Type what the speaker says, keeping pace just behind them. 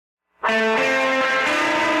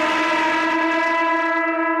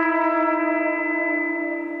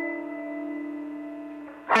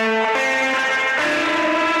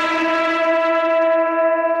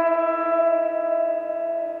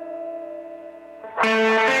And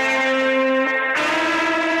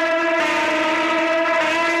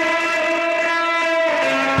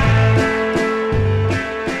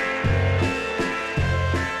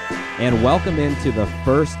welcome into the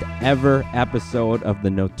first ever episode of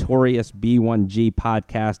the Notorious B1G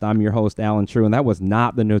podcast. I'm your host, Alan Trieu, and that was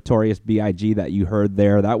not the Notorious B.I.G. that you heard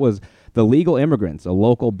there. That was the Legal Immigrants, a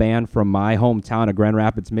local band from my hometown of Grand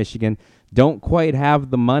Rapids, Michigan. Don't quite have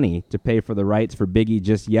the money to pay for the rights for Biggie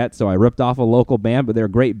just yet, so I ripped off a local band, but they're a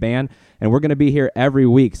great band, and we're going to be here every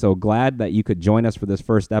week, so glad that you could join us for this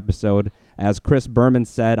first episode. As Chris Berman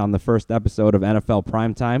said on the first episode of NFL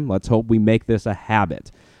Primetime, let's hope we make this a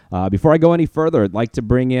habit. Before I go any further, I'd like to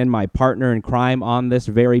bring in my partner in crime on this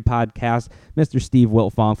very podcast, Mr. Steve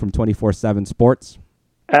Wiltfong from 24/7 Sports.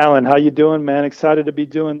 Alan, how you doing, man? Excited to be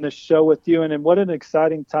doing this show with you, and what an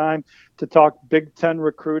exciting time to talk Big Ten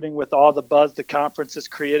recruiting with all the buzz the conference is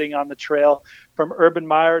creating on the trail, from Urban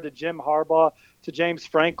Meyer to Jim Harbaugh to James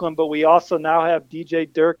Franklin. But we also now have DJ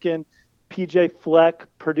Durkin, PJ Fleck,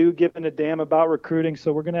 Purdue giving a damn about recruiting.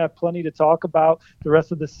 So we're going to have plenty to talk about the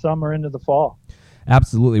rest of this summer into the fall.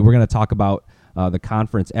 Absolutely. We're going to talk about the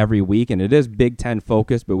conference every week, and it is Big Ten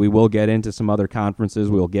focused, but we will get into some other conferences.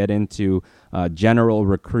 We'll get into general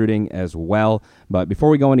recruiting as well. But before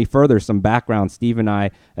we go any further, some background. Steve and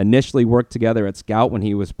I initially worked together at Scout when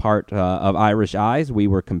he was part of Irish Eyes. We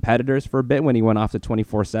were competitors for a bit when he went off to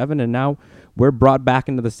 24/7, and now we're brought back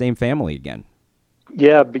into the same family again.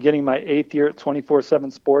 Yeah, beginning my 8th year at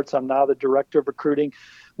 24/7 Sports. I'm now the director of recruiting.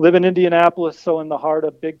 Live in Indianapolis, so in the heart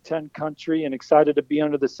of Big Ten country, and excited to be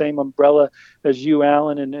under the same umbrella as you,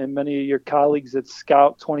 Alan, and many of your colleagues at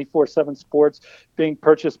Scout. 24/7 Sports being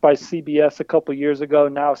purchased by CBS a couple years ago.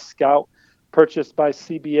 Now Scout purchased by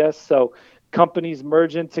CBS. So companies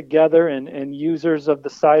merging together, and users of the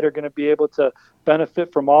site are going to be able to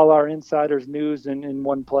benefit from all our insiders' news in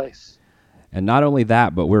one place. And not only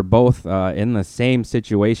that, but we're both in the same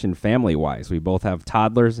situation family-wise. We both have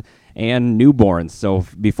toddlers and newborns. So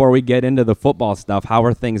before we get into the football stuff, how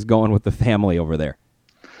are things going with the family over there?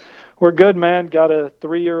 We're good, man. Got a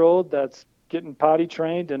 3-year-old that's getting potty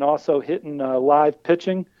trained and also hitting live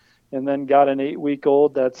pitching, and then got an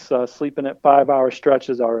 8-week-old that's sleeping at 5-hour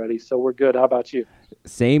stretches already. So we're good. How about you?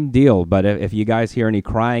 Same deal, but if you guys hear any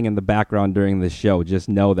crying in the background during this show, just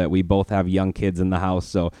know that we both have young kids in the house.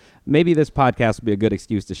 So maybe this podcast will be a good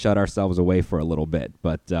excuse to shut ourselves away for a little bit.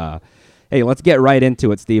 But hey, let's get right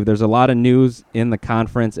into it, Steve. There's a lot of news in the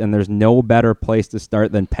conference, and there's no better place to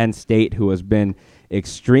start than Penn State, who has been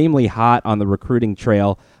extremely hot on the recruiting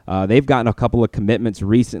trail. They've gotten a couple of commitments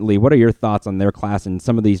recently. What are your thoughts on their class and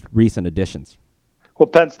some of these recent additions? Well,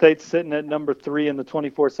 Penn State's sitting at number 3 in the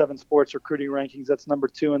 24/7 Sports recruiting rankings. That's number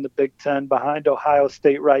 2 in the Big Ten, behind Ohio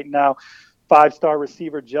State right now. 5-star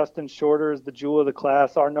receiver Justin Shorter is the jewel of the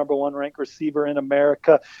class, our number 1 ranked receiver in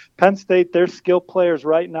America. Penn State, their skill players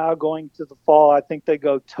right now going to the fall, I think they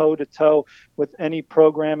go toe-to-toe with any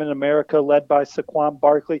program in America led by Saquon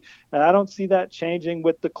Barkley. And I don't see that changing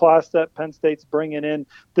with the class that Penn State's bringing in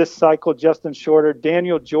this cycle. Justin Shorter,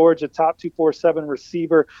 Daniel George, a top 247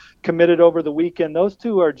 receiver, committed over the weekend. Those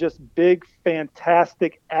two are just big,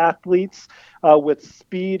 fantastic athletes with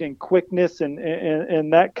speed and quickness,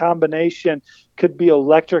 and that combination could be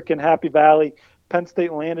electric in Happy Valley. Penn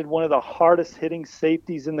State landed one of the hardest hitting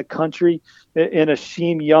safeties in the country in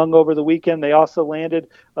Akeem Young over the weekend. They also landed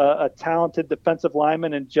a talented defensive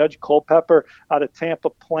lineman in Judge Culpepper out of Tampa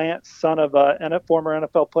Plant, son of former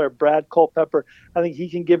NFL player Brad Culpepper. I think he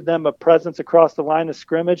can give them a presence across the line of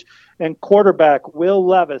scrimmage. And quarterback Will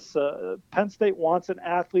Levis. Penn State wants an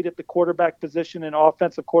athlete at the quarterback position, and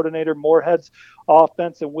offensive coordinator Moorhead's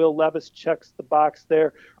offense, and Will Levis checks the box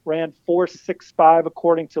there. Ran 4.65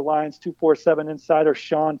 according to Lions 247 insider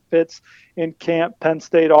Sean Fitz in camp. Penn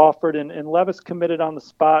State offered, and Levis committed on the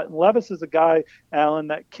spot. And Levis is a guy, Alan,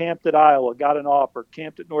 that camped at Iowa, got an offer,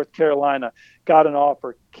 camped at North Carolina, got an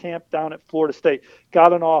offer, camped down at Florida State,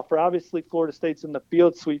 got an offer. Obviously, Florida State's in the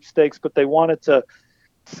field sweepstakes, but they wanted to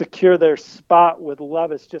secure their spot with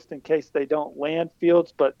Levis just in case they don't land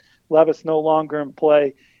Fields. But Levis no longer in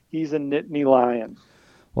play. He's a Nittany Lion.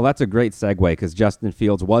 Well, that's a great segue because Justin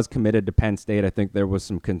Fields was committed to Penn State. I think there was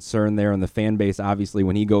some concern there in the fan base. Obviously,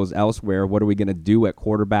 when he goes elsewhere, what are we going to do at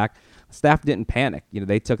quarterback? Staff didn't panic.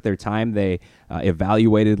 They took their time. They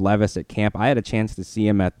evaluated Levis at camp. I had a chance to see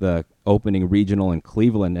him at the opening regional in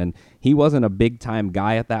Cleveland, and he wasn't a big-time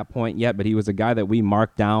guy at that point yet, but he was a guy that we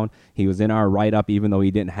marked down. He was in our write-up, even though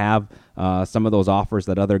he didn't have some of those offers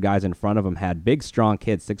that other guys in front of him had. Big, strong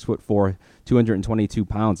kid, 6'4", 222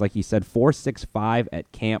 pounds. Like you said, 4.65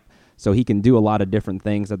 at camp. so he can do a lot of different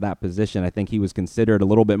things at that position. I think he was considered a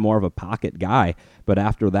little bit more of a pocket guy, but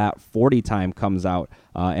after that 40 time comes out,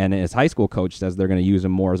 and his high school coach says they're going to use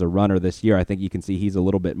him more as a runner this year, I think you can see he's a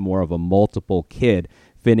little bit more of a multiple kid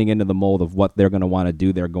fitting into the mold of what they're going to want to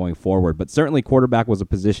do there going forward. But certainly quarterback was a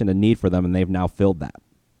position of need for them, and they've now filled that.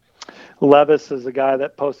 Levis is a guy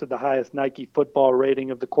that posted the highest Nike football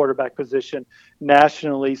rating of the quarterback position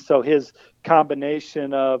nationally. So his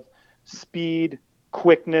combination of speed,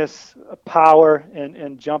 quickness, power,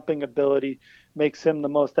 and jumping ability makes him the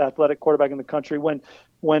most athletic quarterback in the country.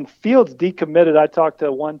 When Fields decommitted, I talked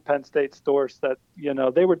to one Penn State source that,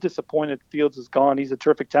 they were disappointed Fields is gone. He's a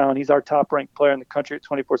terrific talent. He's our top-ranked player in the country at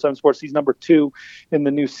 24/7 Sports. He's number 2 in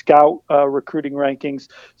the new scout recruiting rankings.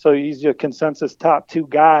 So he's a consensus top 2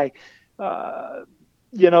 guy.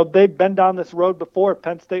 They've been down this road before.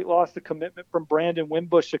 Penn State lost a commitment from Brandon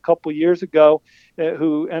Wimbush a couple years ago,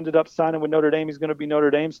 who ended up signing with Notre Dame. He's going to be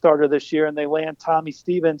Notre Dame starter this year, and they land Tommy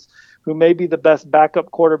Stevens, who may be the best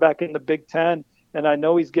backup quarterback in the Big Ten. And I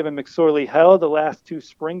know he's given McSorley hell the last 2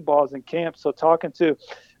 spring balls in camp. So talking to,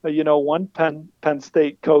 one Penn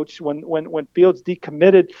State coach, when Fields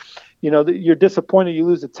decommitted, you're disappointed you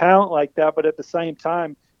lose a talent like that, but at the same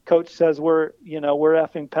time, coach says we're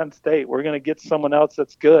effing Penn State. We're going to get someone else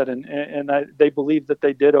that's good, and they believe that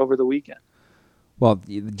they did over the weekend. Well,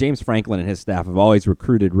 James Franklin and his staff have always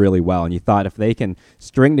recruited really well, and you thought if they can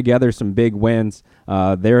string together some big wins,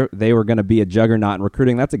 they were going to be a juggernaut in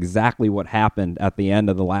recruiting. That's exactly what happened at the end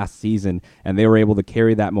of the last season, and they were able to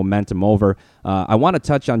carry that momentum over. I want to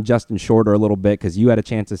touch on Justin Shorter a little bit because you had a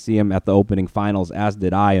chance to see him at the opening finals, as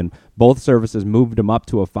did I, and both services moved him up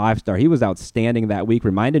to a 5-star. He was outstanding that week,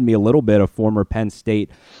 reminded me a little bit of former Penn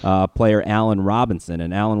State player Allen Robinson,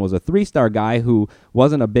 and Allen was a 3-star guy who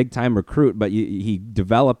wasn't a big-time recruit, but he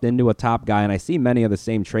developed into a top guy, and I see many of the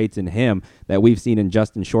same traits in him that we've seen in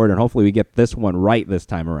Justin Shorter, and hopefully we get this one right this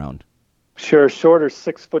time around. Sure. Shorter's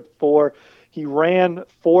 6'4". He ran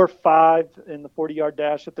 4.5 in the 40-yard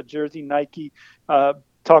dash at the Jersey Nike.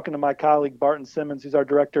 Talking to my colleague Barton Simmons, who's our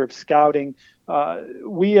director of scouting,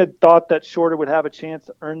 we had thought that Shorter would have a chance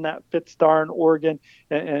to earn that 5th star in Oregon,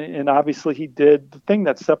 and obviously he did. The thing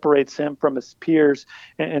that separates him from his peers,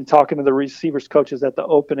 and talking to the receivers coaches at the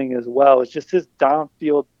opening as well, is just his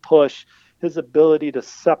downfield push, his ability to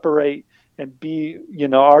separate and be,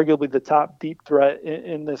 arguably the top deep threat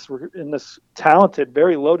in this talented,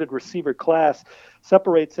 very loaded receiver class.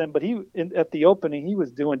 Separates him, but at the opening, he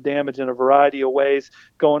was doing damage in a variety of ways,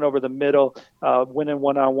 going over the middle, winning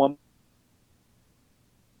one-on-one.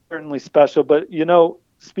 Certainly special. But,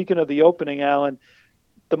 speaking of the opening, Alan,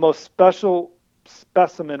 the most special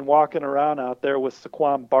specimen walking around out there was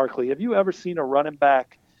Saquon Barkley. Have you ever seen a running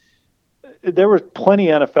back? There were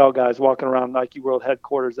plenty of NFL guys walking around Nike World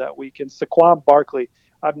headquarters that week, and Saquon Barkley,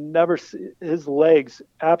 I've never seen his legs,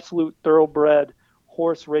 absolute thoroughbred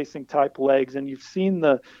horse racing type legs, and you've seen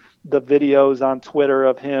the videos on Twitter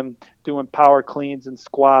of him doing power cleans and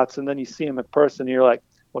squats, and then you see him in person, and you're like,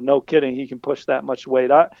 well, no kidding, he can push that much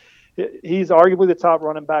weight. He's arguably the top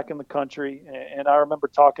running back in the country, and I remember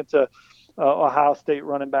talking to Ohio State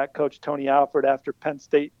running back coach Tony Alford after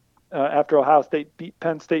Ohio State beat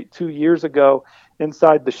Penn State 2 years ago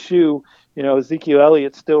inside the shoe. Ezekiel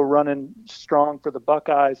Elliott's still running strong for the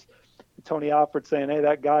Buckeyes. Tony Alford saying, hey,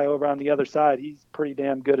 that guy over on the other side, he's pretty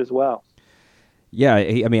damn good as well. Yeah,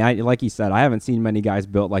 like you said, I haven't seen many guys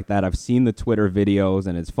built like that. I've seen the Twitter videos,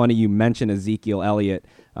 and it's funny you mentioned Ezekiel Elliott.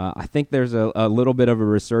 I think there's a little bit of a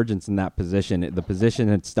resurgence in that position. The position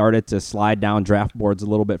had started to slide down draft boards a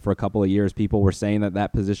little bit for a couple of years. People were saying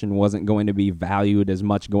that position wasn't going to be valued as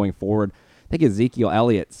much going forward. I think Ezekiel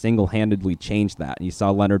Elliott single-handedly changed that. And you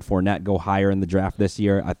saw Leonard Fournette go higher in the draft this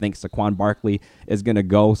year. I think Saquon Barkley is going to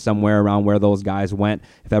go somewhere around where those guys went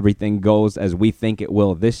if everything goes as we think it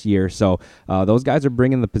will this year. So those guys are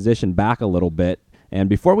bringing the position back a little bit. And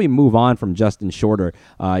before we move on from Justin Shorter,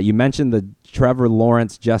 you mentioned the Trevor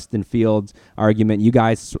Lawrence, Justin Fields argument. You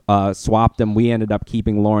guys swapped them. We ended up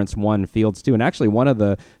keeping Lawrence 1, Fields 2. And actually one of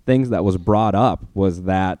the things that was brought up was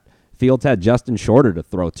that Fields had Justin Shorter to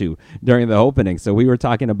throw to during the opening. So we were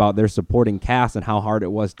talking about their supporting cast and how hard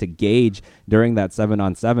it was to gauge during that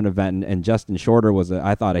 7-on-7 event. And Justin Shorter was,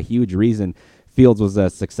 I thought, a huge reason Fields was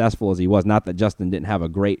as successful as he was. Not that Justin didn't have a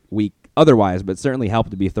great week otherwise, but certainly helped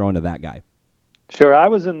to be thrown to that guy. Sure. I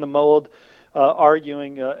was in the mold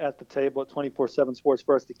arguing at the table at 24/7 Sports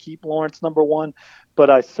for us to keep Lawrence number 1, but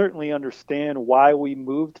I certainly understand why we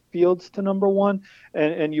moved Fields to number 1.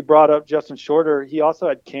 And you brought up Justin Shorter. He also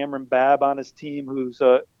had Cameron Babb on his team, who's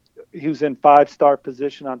who's in 5-star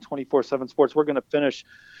position on 24/7 Sports. We're going to finish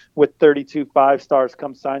with 32 5-stars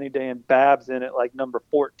come signing day, and Bab's in at like number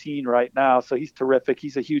 14 right now. So he's terrific.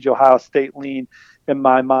 He's a huge Ohio State lean in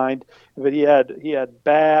my mind. But he had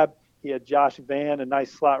Bab. He had Josh Vann, a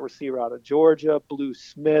nice slot receiver out of Georgia, Blue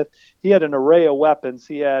Smith. He had an array of weapons.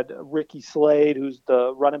 He had Ricky Slade, who's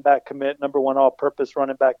the running back commit, number one all-purpose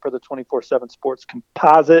running back per the 24/7 Sports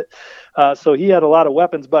composite. So he had a lot of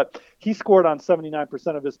weapons, but he scored on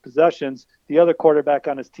 79% of his possessions. The other quarterback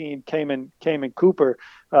on his team, Cayman Cooper,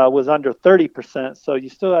 was under 30%. So you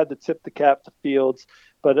still had to tip the cap to Fields.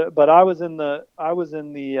 But I was in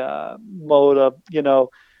the mode of,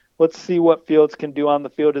 let's see what Fields can do on the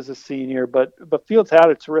field as a senior. But Fields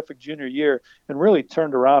had a terrific junior year and really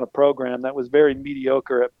turned around a program that was very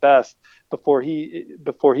mediocre at best before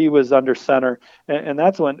he was under center. And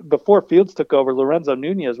that's when, before Fields took over, Lorenzo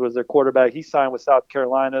Nunez was their quarterback. He signed with South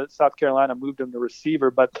Carolina. South Carolina moved him to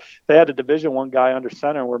receiver, but they had a Division I guy under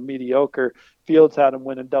center and were mediocre. Fields had him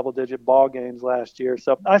winning double-digit ball games last year.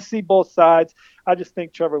 So I see both sides. I just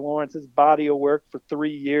think Trevor Lawrence's body of work for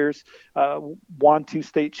 3 years, won 2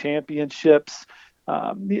 state championships.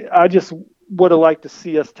 I just would have liked to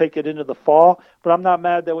see us take it into the fall, but I'm not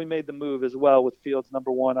mad that we made the move as well with Fields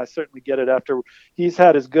number one. I certainly get it after he's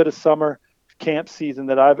had as good a summer camp season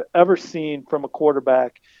that I've ever seen from a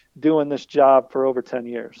quarterback doing this job for over 10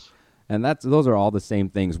 years. And those are all the same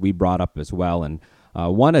things we brought up as well. And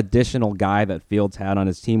one additional guy that Fields had on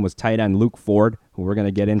his team was tight end Luke Ford, who we're going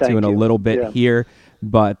to get into in a little bit here.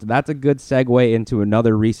 But that's a good segue into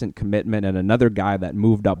another recent commitment and another guy that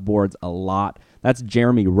moved up boards a lot. That's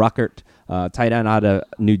Jeremy Ruckert, tight end out of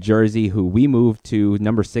New Jersey, who we moved to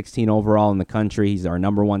number 16 overall in the country. He's our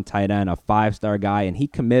number one tight end, a 5-star guy, and he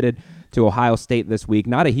committed to Ohio State this week.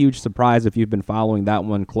 Not a huge surprise if you've been following that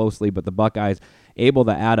one closely, but the Buckeyes able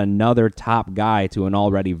to add another top guy to an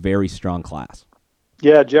already very strong class.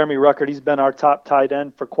 Yeah, Jeremy Ruckert, he's been our top tight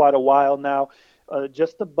end for quite a while now.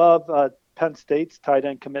 Just above Penn State's tight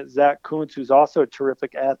end commit Zach Kuntz, who's also a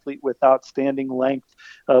terrific athlete with outstanding length,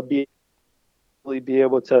 be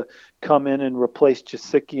able to come in and replace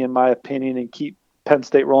Jasicki, in my opinion, and keep Penn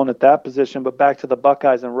State rolling at that position. But back to the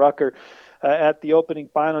Buckeyes and Ruckert. At the opening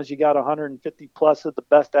finals, you got 150 plus of the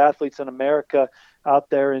best athletes in America out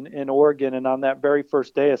there in Oregon. And on that very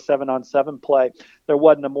first day, a 7-on-7 play, there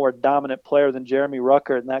wasn't a more dominant player than Jeremy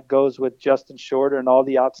Ruckert. And that goes with Justin Shorter and all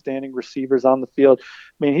the outstanding receivers on the field.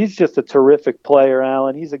 I mean, he's just a terrific player,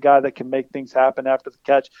 Alan. He's a guy that can make things happen after the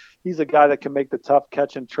catch. He's a guy that can make the tough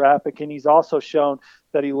catch in traffic. And he's also shown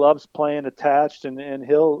that he loves playing attached, and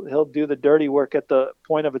he'll do the dirty work at the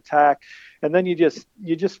point of attack. And then you just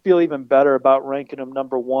feel even better about ranking him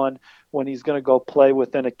number one when he's going to go play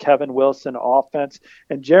within a Kevin Wilson offense.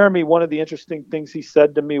 And Jeremy, one of the interesting things he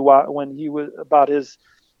said to me when he was about his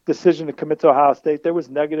decision to commit to Ohio State, there was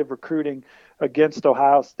negative recruiting against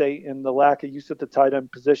Ohio State and the lack of use at the tight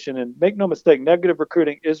end position. And make no mistake, negative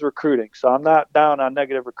recruiting is recruiting. So I'm not down on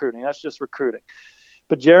negative recruiting. That's just recruiting.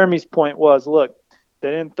 But Jeremy's point was, look, they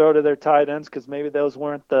didn't throw to their tight ends because maybe those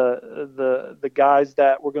weren't the guys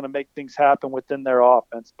that were going to make things happen within their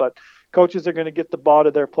offense. But coaches are going to get the ball to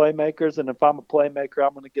their playmakers, and if I'm a playmaker,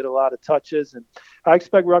 I'm going to get a lot of touches. And I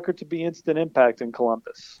expect Ruckert to be instant impact in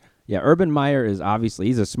Columbus. Yeah, Urban Meyer is obviously,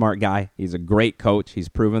 he's a smart guy. He's a great coach. He's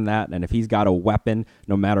proven that. And if he's got a weapon,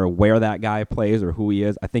 no matter where that guy plays or who he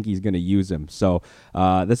is, I think he's going to use him. So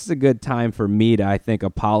this is a good time for me to, I think,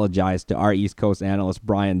 apologize to our East Coast analyst,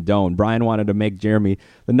 Brian Doan. Brian wanted to make Jeremy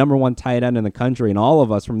the number one tight end in the country, and all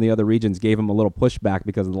of us from the other regions gave him a little pushback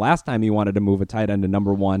because the last time he wanted to move a tight end to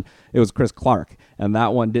number one, it was Chris Clark, and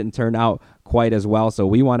that one didn't turn out quite as well. So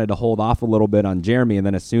we wanted to hold off a little bit on Jeremy, and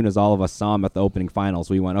then as soon as all of us saw him at the opening finals,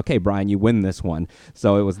 we went, okay, Brian, you win this one.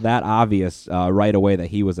 So it was that obvious right away that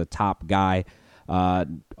he was a top guy.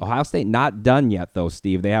 Ohio State not done yet, though,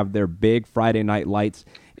 Steve. They have their big Friday Night Lights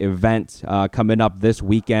event coming up this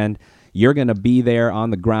weekend. You're going to be there on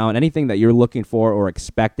the ground. Anything that you're looking for or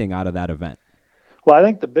expecting out of that event? Well, I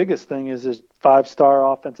think the biggest thing is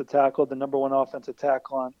 5-star offensive tackle, the number one offensive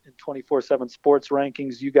tackle in 24/7 Sports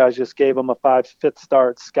rankings. You guys just gave him a 5th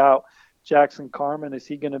star at Scout. Jackson Carman, is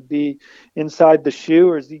he going to be inside the shoe,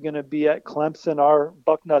 or is he going to be at Clemson? Our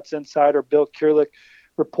Bucknuts insider, Bill Kurlick,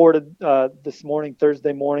 reported this morning,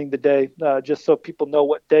 Thursday morning, the day, just so people know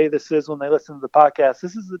what day this is when they listen to the podcast.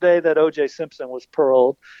 This is the day that O.J. Simpson was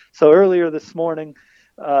paroled. So earlier this morning,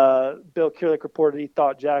 Bill Kurlick reported he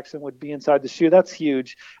thought Jackson would be inside the shoe. That's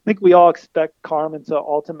huge. I think we all expect Carman to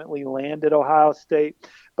ultimately land at Ohio State,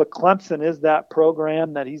 but Clemson is that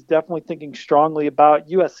program that he's definitely thinking strongly about.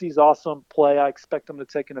 USC's also in play. I expect him to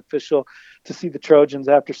take an official to see the Trojans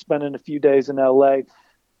after spending a few days in LA.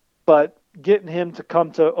 but getting him to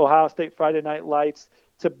come to Ohio State Friday Night Lights,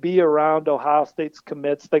 to be around Ohio State's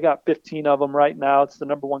commits. They got 15 of them right now. It's the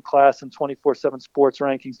number one class in 24/7 sports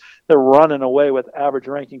rankings. They're running away with average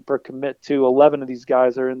ranking per commit too. 11 of these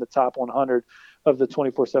guys are in the top 100 of the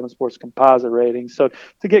 24/7 sports composite rating. So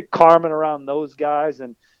to get Carmen around those guys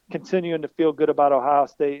and continuing to feel good about Ohio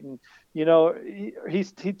State, and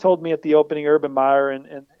he told me at the opening, Urban Meyer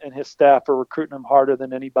and his staff are recruiting him harder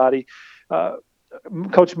than anybody.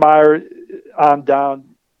 Coach Meyer on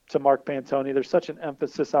down to Mark Pantoni, there's such an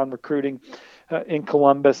emphasis on recruiting in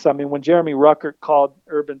Columbus. I mean, when Jeremy Ruckert called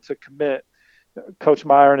Urban to commit, Coach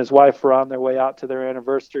Meyer and his wife were on their way out to their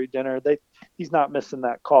anniversary dinner. He's not missing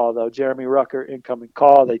that call, though. Jeremy Ruckert, incoming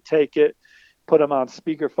call. They take it, put him on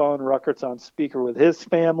speakerphone. Ruckert's on speaker with his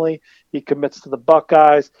family. He commits to the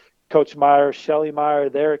Buckeyes. Coach Meyer, Shelly Meyer,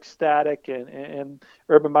 they're ecstatic. And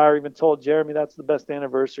Urban Meyer even told Jeremy that's the best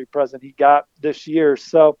anniversary present he got this year.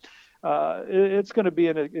 So it's going to be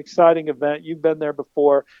an exciting event. You've been there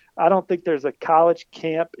before. I don't think there's a college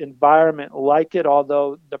camp environment like it,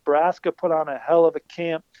 although Nebraska put on a hell of a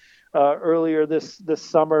camp earlier this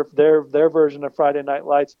summer, their version of Friday Night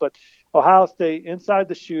Lights. But Ohio State, inside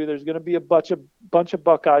the shoe, there's going to be a bunch of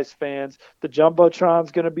Buckeyes fans. The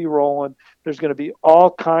Jumbotron's going to be rolling. There's going to be all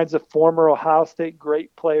kinds of former Ohio State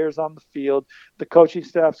great players on the field. The coaching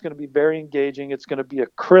staff's going to be very engaging. It's going to be a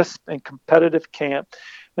crisp and competitive camp.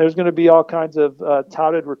 There's going to be all kinds of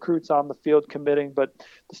touted recruits on the field committing. But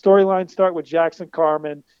the storylines start with Jackson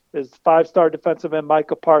Carman. His five-star defensive end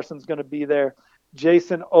Micah Parsons going to be there.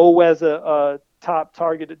 Jason Owez, a top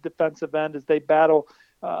targeted defensive end, as they battle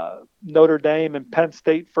Notre Dame and Penn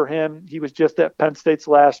State for him. He was just at Penn State's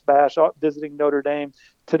last bash, visiting Notre Dame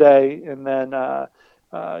today. And then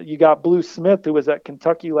you got Blue Smith, who was at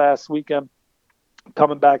Kentucky last weekend,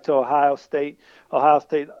 coming back to Ohio State. Ohio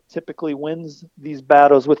State typically wins these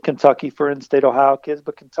battles with Kentucky for in-state Ohio kids,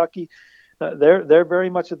 but Kentucky, they're very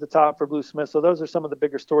much at the top for Blue Smith. So those are some of the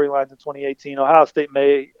bigger storylines in 2018. Ohio State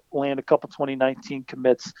may land a couple 2019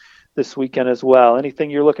 commits this weekend as well.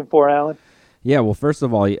 Anything you're looking for, Alan? Yeah, well, first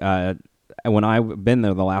of all, when I've been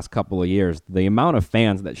there the last couple of years, the amount of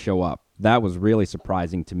fans that show up, that was really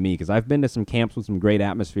surprising to me because I've been to some camps with some great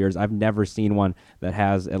atmospheres. I've never seen one that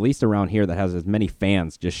has, at least around here, that has as many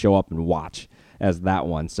fans just show up and watch as that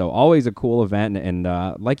one. So always a cool event. And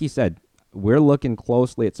like you said, we're looking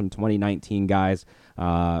closely at some 2019 guys.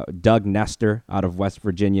 Doug Nestor out of West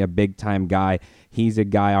Virginia, big-time guy. He's a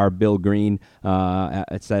guy our Bill Green,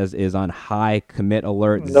 it says, is on high commit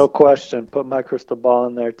alert. No question. Put my crystal ball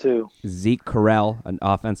in there, too. Zeke Correll, an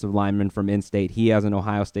offensive lineman from in-state. He has an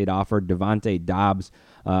Ohio State offer. Devontae Dobbs,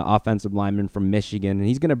 offensive lineman from Michigan. And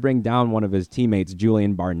he's going to bring down one of his teammates,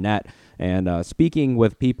 Julian Barnett. And speaking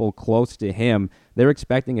with people close to him, they're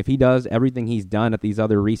expecting if he does everything he's done at these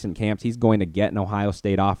other recent camps, he's going to get an Ohio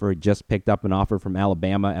State offer. Just picked up an offer from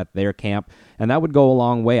Alabama at their camp. And that would go a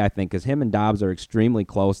long way, I think, because him and Dobbs are extremely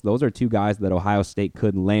close. Those are two guys that Ohio State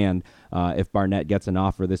could land if Barnett gets an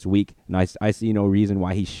offer this week. And I see no reason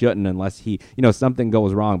why he shouldn't unless something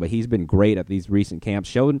goes wrong. But he's been great at these recent camps,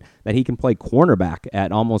 showing that he can play cornerback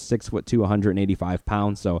at almost 6'2", 185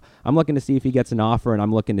 pounds. So I'm looking to see if he gets an offer, and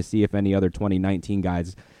I'm looking to see if any other 2019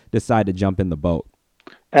 guys decide to jump in the boat.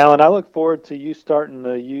 Alan, I look forward to you starting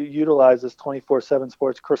to utilize this 24/7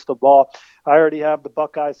 sports crystal ball. I already have the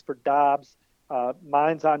Buckeyes for Dobbs.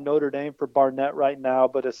 Mine's on Notre Dame for Barnett right now,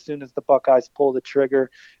 but as soon as the Buckeyes pull the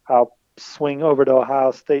trigger, I'll swing over to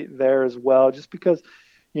Ohio State there as well, just because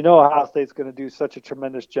Ohio State's going to do such a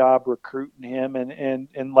tremendous job recruiting him.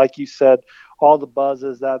 And like you said, all the buzz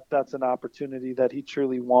is that's an opportunity that he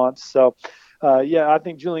truly wants. So, I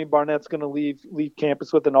think Julian Barnett's going to leave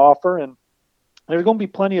campus with an offer, and there's going to be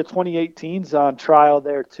plenty of 2018s on trial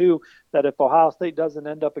there too, that if Ohio State doesn't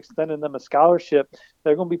end up extending them a scholarship,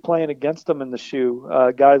 they're going to be playing against them in the shoe.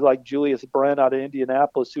 Guys like Julius Brent out of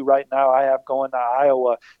Indianapolis, who right now I have going to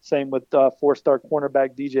Iowa. Same with four-star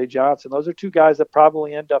cornerback DJ Johnson. Those are two guys that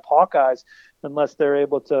probably end up Hawkeyes unless they're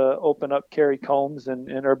able to open up Kerry Combs and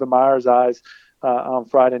Urban Meyer's eyes on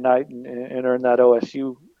Friday night and earn that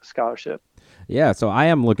OSU scholarship. Yeah, so I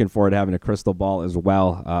am looking forward to having a crystal ball as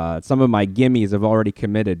well. Some of my gimmies have already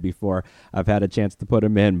committed before I've had a chance to put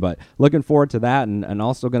them in, but looking forward to that, and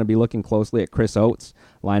also going to be looking closely at Chris Oates,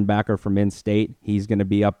 linebacker from in-state. He's going to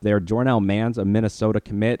be up there. Jornell Mann's a Minnesota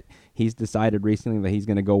commit. He's decided recently that he's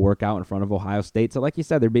going to go work out in front of Ohio State. So like you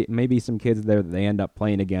said, there may be some kids there that they end up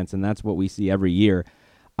playing against, and that's what we see every year.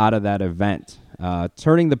 out of that event.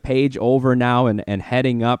 Turning the page over now and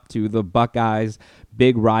heading up to the Buckeyes'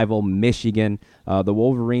 big rival, Michigan. The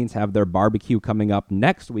Wolverines have their barbecue coming up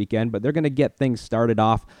next weekend, but they're going to get things started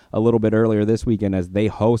off a little bit earlier this weekend as they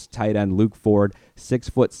host tight end Luke Ford,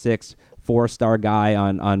 6'6", 4-star guy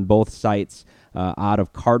on both sites. Out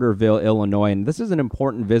of Carterville, Illinois. And this is an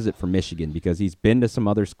important visit for Michigan because he's been to some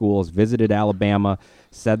other schools, visited Alabama,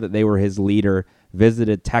 said that they were his leader,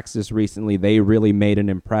 visited Texas recently. They really made an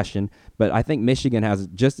impression. But I think Michigan has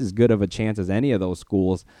just as good of a chance as any of those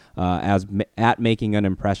schools at making an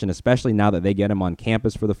impression, especially now that they get him on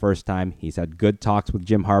campus for the first time. He's had good talks with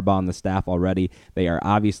Jim Harbaugh and the staff already. They are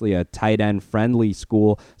obviously a tight end friendly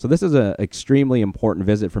school. So this is an extremely important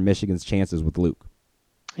visit for Michigan's chances with Luke.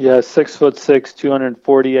 Yeah, 6'6",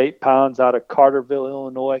 248 pounds, out of Carterville,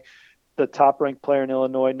 Illinois, the top-ranked player in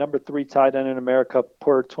Illinois, number 3 tight end in America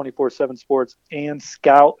per 24/7 Sports and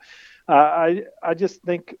Scout. I just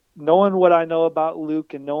think, knowing what I know about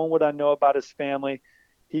Luke and knowing what I know about his family,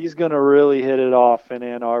 he's going to really hit it off in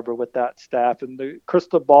Ann Arbor with that staff. And the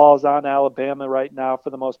crystal ball is on Alabama right now for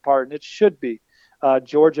the most part, and it should be.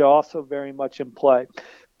 Georgia also very much in play.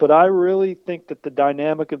 But I really think that the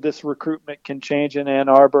dynamic of this recruitment can change in Ann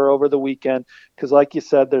Arbor over the weekend because, like you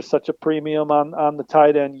said, there's such a premium on the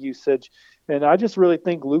tight end usage. And I just really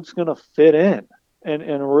think Luke's going to fit in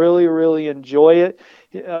and really, really enjoy it.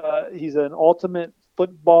 He's an ultimate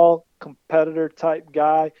football competitor type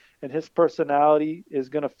guy, and his personality is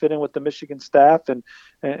going to fit in with the Michigan staff.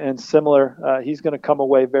 And similar, he's going to come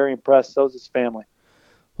away very impressed. So is his family.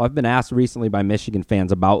 Well, I've been asked recently by Michigan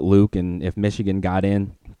fans about Luke and if Michigan got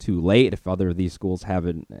in too late, if other of these schools have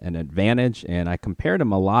an advantage, and I compared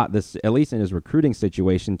him a lot, at least in his recruiting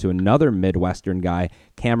situation, to another Midwestern guy,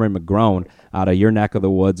 Cameron McGrone, out of your neck of the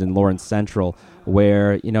woods in Lawrence Central,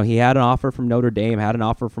 where he had an offer from Notre Dame, had an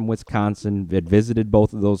offer from Wisconsin, had visited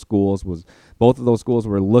both of those schools. Both of those schools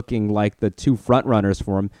were looking like the two front runners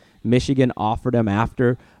for him. Michigan offered him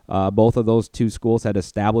after both of those two schools had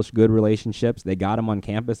established good relationships. They got him on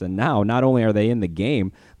campus, and now not only are they in the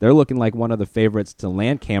game, they're looking like one of the favorites to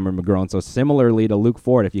land Cameron McGrone. So similarly to Luke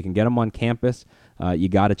Ford, if you can get him on campus, you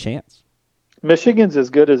got a chance. Michigan's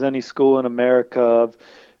as good as any school in America of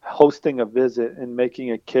hosting a visit and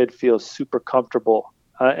making a kid feel super comfortable.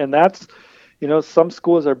 And that's, some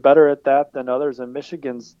schools are better at that than others, and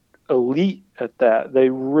Michigan's elite at that. They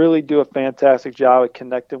really do a fantastic job at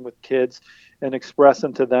connecting with kids and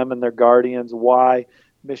expressing to them and their guardians why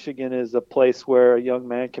Michigan is a place where a young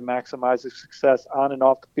man can maximize his success on and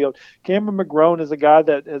off the field. Cameron McGrone is a guy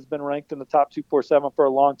that has been ranked in the top 247 for a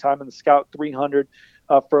long time, in the Scout 300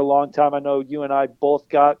 for a long time. I know you and I both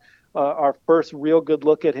got our first real good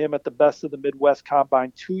look at him at the Best of the Midwest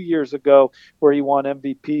Combine 2 years ago, where he won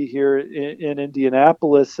MVP here in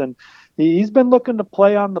Indianapolis. And he's been looking to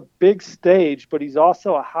play on the big stage, but he's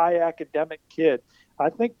also a high academic kid. I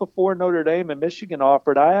think before Notre Dame and Michigan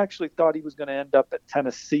offered, I actually thought he was going to end up at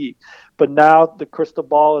Tennessee. But now the crystal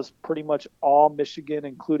ball is pretty much all Michigan,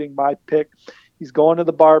 including my pick. He's going to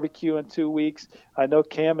the barbecue in 2 weeks. I know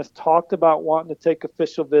Cam has talked about wanting to take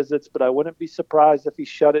official visits, but I wouldn't be surprised if he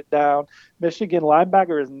shut it down. Michigan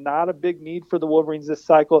linebacker is not a big need for the Wolverines this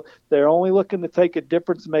cycle. They're only looking to take a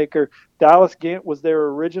difference maker. Dallas Gant was their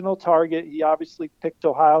original target. He obviously picked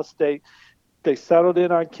Ohio State. They settled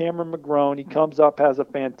in on Cameron McGrone. He comes up, has a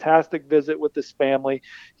fantastic visit with his family.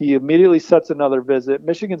 He immediately sets another visit.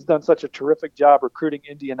 Michigan's done such a terrific job recruiting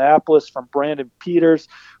Indianapolis from Brandon Peters,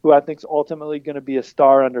 who I think is ultimately going to be a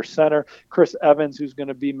star under center. Chris Evans, who's going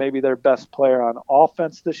to be maybe their best player on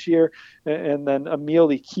offense this year. And then Emil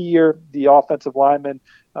Kier, the offensive lineman,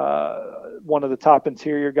 one of the top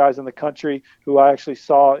interior guys in the country, who I actually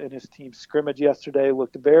saw in his team scrimmage yesterday,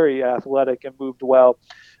 looked very athletic and moved well.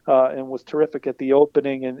 And was terrific at the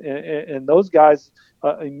opening. And those guys,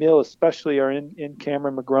 Emil especially, are in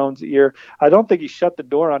Cameron McGrone's ear. I don't think he shut the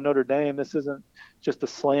door on Notre Dame. This isn't just a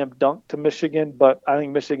slam dunk to Michigan, but I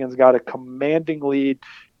think Michigan's got a commanding lead,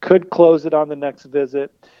 could close it on the next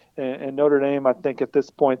visit. And Notre Dame, I think at this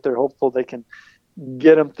point, they're hopeful they can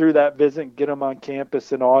get him through that visit and get him on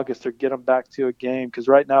campus in August or get him back to a game, because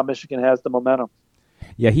right now Michigan has the momentum.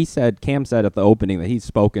 Yeah, Cam said at the opening that he's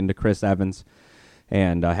spoken to Chris Evans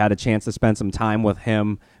and had a chance to spend some time with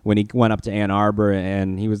him when he went up to Ann Arbor,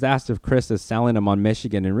 and he was asked if Chris is selling him on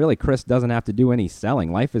Michigan, and really Chris doesn't have to do any selling.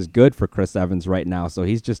 Life is good for Chris Evans right now, so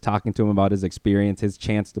he's just talking to him about his experience, his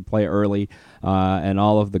chance to play early, and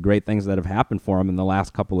all of the great things that have happened for him in the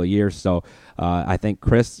last couple of years. So I think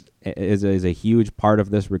Chris is a huge part of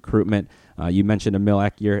this recruitment. You mentioned Emil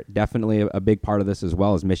Ekier, definitely a big part of this as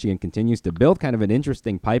well, as Michigan continues to build kind of an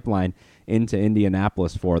interesting pipeline into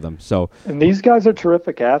Indianapolis for them. And these guys are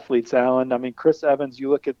terrific athletes, Alan. I mean, Chris Evans, you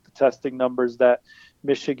look at the testing numbers that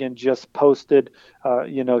Michigan just posted.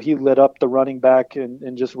 He lit up the running back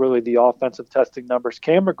and just really the offensive testing numbers.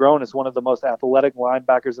 Cam McGrone is one of the most athletic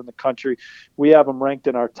linebackers in the country. We have him ranked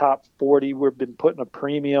in our top 40. We've been putting a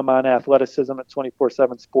premium on athleticism at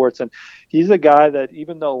 24/7 Sports. And he's a guy that,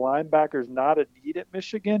 even though linebacker is not a need at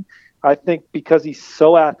Michigan, I think because he's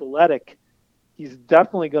so athletic, he's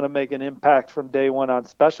definitely going to make an impact from day one on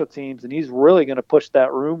special teams, and he's really going to push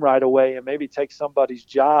that room right away and maybe take somebody's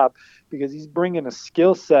job because he's bringing a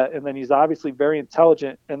skill set, and then he's obviously very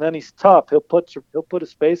intelligent, and then he's tough. He'll put a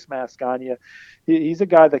space mask on you. He's a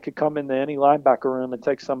guy that could come into any linebacker room and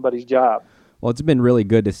take somebody's job. Well, it's been really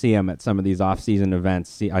good to see him at some of these off-season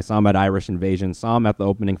events. I saw him at Irish Invasion, saw him at the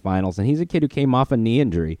opening finals, and he's a kid who came off a knee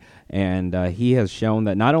injury, and he has shown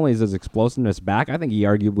that not only is his explosiveness back, I think he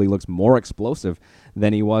arguably looks more explosive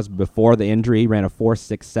than he was before the injury. He ran a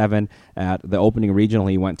 4.67 at the opening regional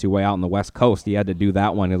he went to way out on the West Coast. He had to do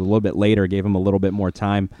that one a little bit later, gave him a little bit more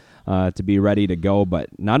time to be ready to go, but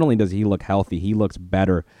not only does he look healthy, he looks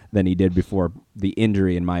better than he did before the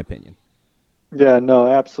injury, in my opinion. Yeah, no,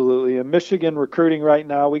 absolutely. In Michigan recruiting right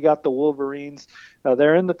now, we got the Wolverines.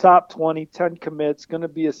 They're in the top 20, 10 commits, going to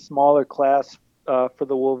be a smaller class for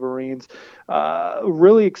the Wolverines.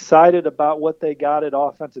 Really excited about what they got at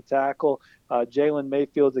offensive tackle. Jalen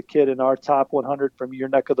Mayfield's a kid in our top 100 from your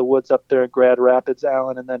neck of the woods up there in Grand Rapids,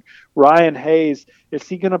 Allen. And then Ryan Hayes, is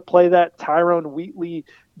he going to play that Tyrone Wheatley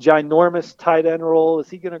ginormous tight end role? Is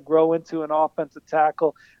he going to grow into an offensive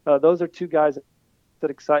tackle? Those are two guys that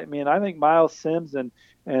excite me. And I think Miles Sims and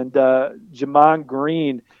Jamon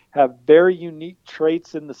Green have very unique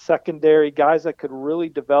traits in the secondary, guys that could really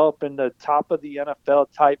develop in the top of the NFL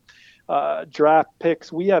type draft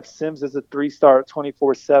picks. We have Sims as a 3-star at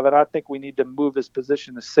 24/7. I think we need to move his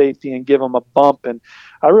position to safety and give him a bump. And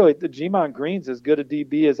the Jamon Green's as good a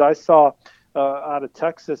DB as I saw out of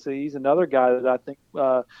Texas. He's another guy that I think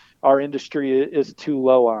our industry is too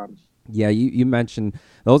low on. Yeah, you mentioned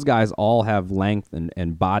those guys all have length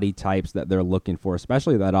and body types that they're looking for,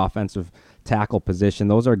 especially that offensive tackle position.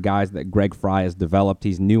 Those are guys that Greg Fry has developed.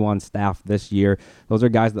 He's new on staff this year. Those are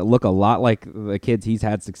guys that look a lot like the kids he's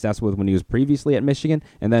had success with when he was previously at Michigan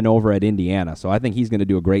and then over at Indiana. So I think he's going to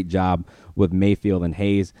do a great job with Mayfield and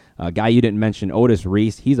Hayes. A guy you didn't mention, Otis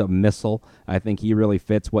Reese, he's a missile. I think he really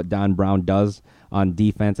fits what Don Brown does on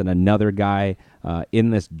defense. And another guy in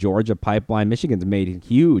this Georgia pipeline. Michigan's made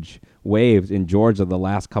huge waves in Georgia the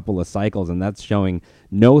last couple of cycles, and that's showing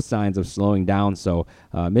no signs of slowing down. So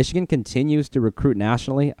Michigan continues to recruit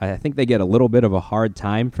nationally. I think they get a little bit of a hard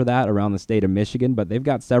time for that around the state of Michigan, but they've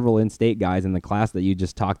got several in-state guys in the class that you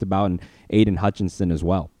just talked about, and Aiden Hutchinson as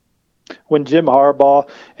well. When Jim Harbaugh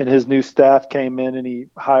and his new staff came in and he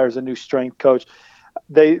hires a new strength coach,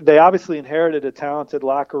 they obviously inherited a talented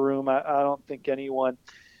locker room. I don't think anyone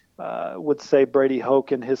would say Brady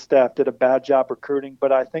Hoke and his staff did a bad job recruiting,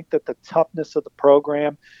 but I think that the toughness of the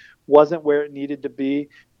program wasn't where it needed to be.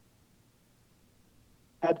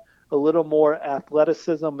 Had a little more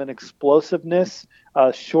athleticism and explosiveness,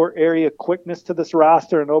 short area quickness to this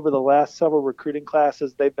roster, and over the last several recruiting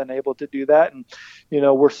classes, they've been able to do that. And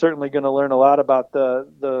we're certainly going to learn a lot about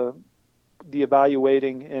the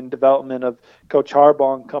evaluating and development of Coach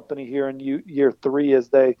Harbaugh and company here in year 3 as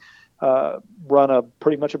they run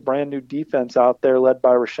pretty much a brand new defense out there led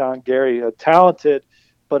by Rashawn Gary, a talented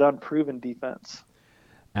but unproven defense.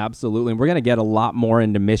 Absolutely. And we're going to get a lot more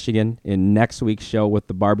into Michigan in next week's show with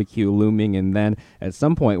the barbecue looming. And then at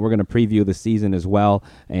some point, we're going to preview the season as well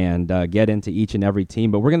and get into each and every team.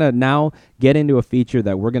 But we're going to now get into a feature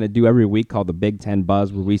that we're going to do every week called the Big Ten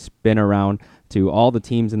Buzz, where we spin around to all the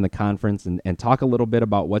teams in the conference and talk a little bit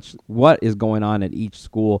about what is going on at each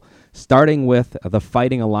school, starting with the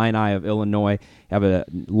Fighting Illini of Illinois.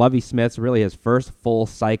 Lovie Smith's really his first full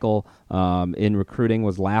cycle in recruiting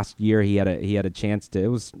was last year. He had a chance to, it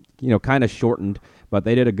was kind of shortened, but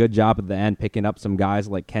they did a good job at the end picking up some guys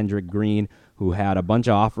like Kendrick Green, who had a bunch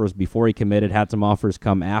of offers before he committed, had some offers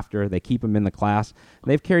come after. They keep him in the class.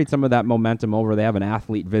 They've carried some of that momentum over. They have an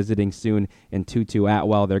athlete visiting soon in Tutu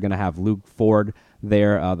Atwell. They're going to have Luke Ford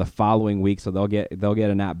there the following week, so they'll get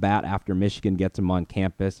an at-bat after Michigan gets them on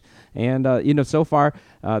campus. And, so far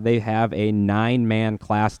they have a 9-man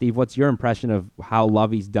class. Steve, what's your impression of how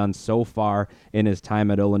Lovie's done so far in his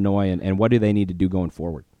time at Illinois, and what do they need to do going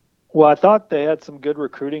forward? Well, I thought they had some good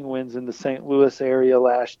recruiting wins in the St. Louis area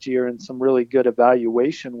last year and some really good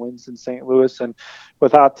evaluation wins in St. Louis. And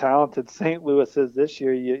with how talented St. Louis is this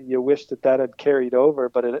year, you wish that had carried over,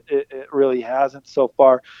 but it really hasn't so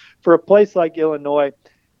far. For a place like Illinois,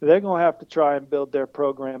 they're going to have to try and build their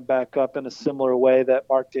program back up in a similar way that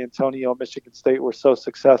Mark D'Antonio, Michigan State, were so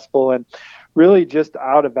successful and really just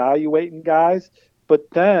out evaluating guys. But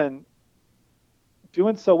then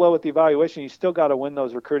doing so well with the evaluation, you still got to win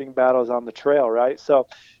those recruiting battles on the trail, right? So,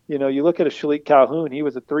 you look at a Shalik Calhoun, he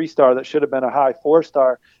was a 3-star that should have been a high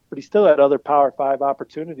 4-star, but he still had other Power 5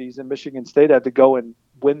 opportunities, and Michigan State had to go and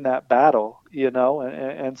win that battle,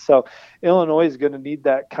 and so Illinois is going to need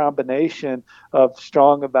that combination of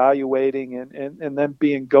strong evaluating and then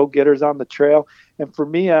being go-getters on the trail. And for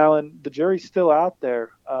me, Alan, the jury's still out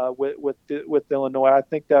there with Illinois. I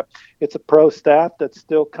think that it's a pro staff that's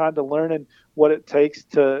still kind of learning what it takes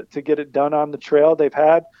to get it done on the trail. They've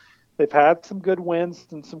had some good wins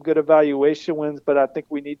and some good evaluation wins, but I think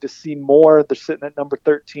we need to see more. They're sitting at number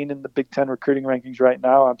 13 in the Big Ten recruiting rankings right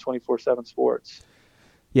now on 24/7 Sports.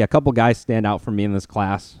 Yeah, a couple guys stand out for me in this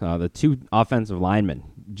class. The two offensive linemen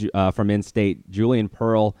from in-state, Julian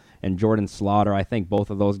Pearl and Jordan Slaughter. I think both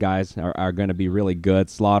of those guys are going to be really good.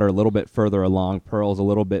 Slaughter a little bit further along. Pearl's a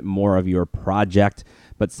little bit more of your project,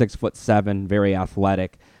 but 6'7", very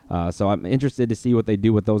athletic. So I'm interested to see what they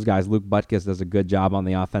do with those guys. Luke Butkus does a good job on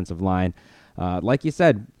the offensive line. Like you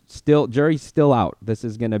said, jury's still out. This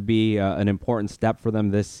is going to be an important step for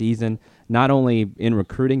them this season, not only in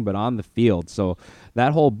recruiting but on the field. So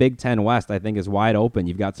that whole Big Ten West, I think, is wide open.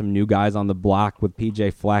 You've got some new guys on the block with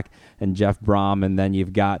PJ Fleck and Jeff Brom, and then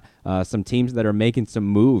you've got some teams that are making some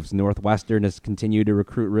moves. Northwestern has continued to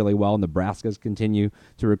recruit really well. Nebraska's continue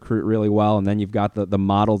to recruit really well, and then you've got the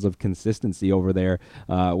models of consistency over there,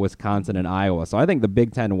 Wisconsin and Iowa. So I think the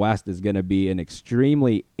Big Ten West is going to be an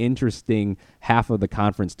extremely interesting half of the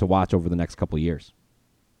conference to watch over the next couple of years.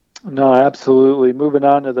 No, absolutely. Moving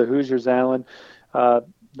on to the Hoosiers, Alan.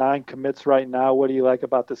 9 commits right now. What do you like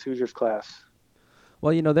about this Hoosiers class?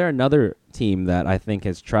 Well, they're another team that I think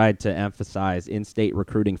has tried to emphasize in-state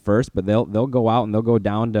recruiting first, but they'll go out and they'll go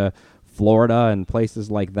down to Florida and places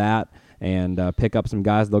like that and pick up some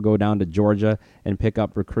guys. They'll go down to Georgia and pick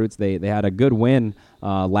up recruits. They had a good win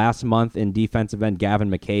last month in defensive end Gavin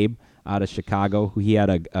McCabe out of Chicago, who he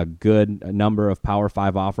had a good number of Power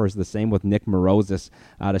 5 offers. The same with Nick Morosis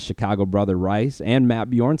out of Chicago Brother Rice and Matt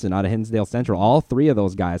Bjornson out of Hinsdale Central. All three of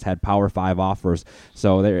those guys had Power 5 offers,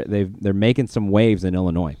 so they're making some waves in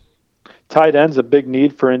Illinois. Tight end's a big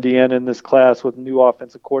need for Indiana in this class with new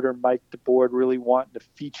offensive coordinator Mike DeBoard really wanting to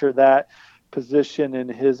feature that position in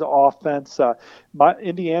his offense.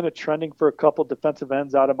 Indiana trending for a couple defensive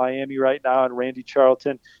ends out of Miami right now, and Randy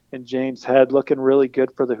Charlton and James Head looking really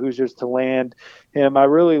good for the Hoosiers to land him. I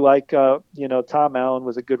really like, Tom Allen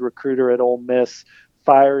was a good recruiter at Ole Miss,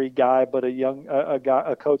 fiery guy, but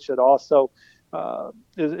a coach that also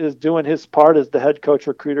is doing his part as the head coach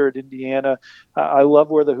recruiter at Indiana. I love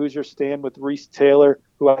where the Hoosiers stand with Reese Taylor,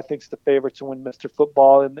 who I think is the favorite to win Mr.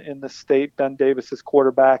 Football in the state. Ben Davis is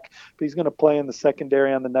quarterback, but he's going to play in the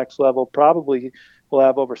secondary on the next level. Probably will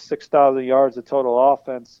have over 6,000 yards of total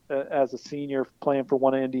offense as a senior playing for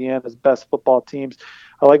one of Indiana's best football teams.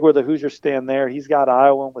 I like where the Hoosiers stand there. He's got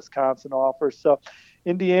Iowa and Wisconsin offers. So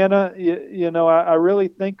Indiana, I really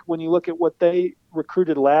think when you look at what they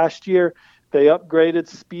recruited last year, they upgraded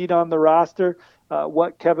speed on the roster.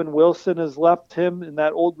 What Kevin Wilson has left him in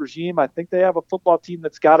that old regime, I think they have a football team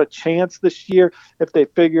that's got a chance this year if they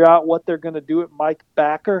figure out what they're going to do at Mike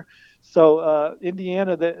Backer. So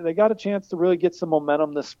Indiana, they got a chance to really get some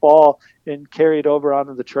momentum this fall and carry it over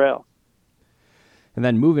onto the trail. And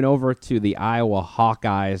then moving over to the Iowa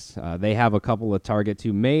Hawkeyes, they have a couple of targets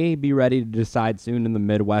who may be ready to decide soon in the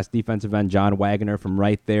Midwest. Defensive end John Wagner from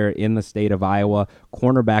right there in the state of Iowa.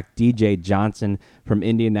 Cornerback DJ Johnson from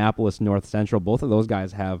Indianapolis North Central. Both of those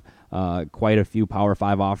guys have quite a few Power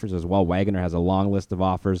 5 offers as well. Wagner has a long list of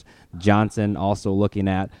offers. Johnson also looking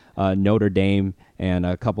at Notre Dame and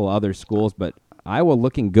a couple other schools, but Iowa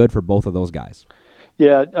looking good for both of those guys.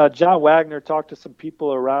 Yeah, John Wagner talked to some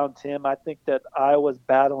people around him. I think that Iowa's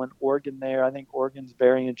battling Oregon there. I think Oregon's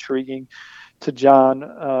very intriguing to John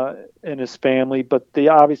and his family, but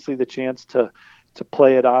obviously the chance to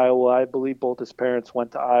play at Iowa. I believe both his parents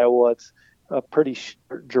went to Iowa. It's a pretty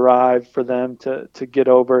short drive for them to get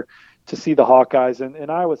over to see the Hawkeyes, and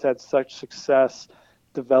Iowa's had such success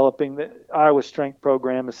developing. The Iowa strength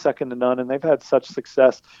program is second to none, and they've had such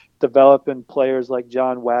success developing players like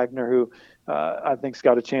John Wagner, who I think's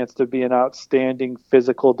got a chance to be an outstanding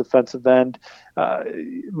physical defensive end.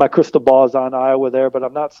 My crystal ball is on Iowa there, but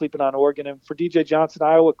I'm not sleeping on Oregon. And for DJ Johnson,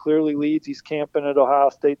 Iowa clearly leads. He's camping at Ohio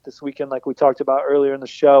State this weekend, like we talked about earlier in the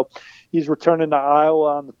show. He's returning to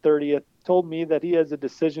Iowa on the 30th. Told me that he has a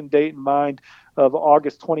decision date in mind of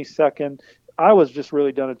August 22nd. Iowa's just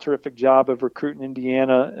really done a terrific job of recruiting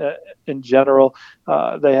Indiana in general.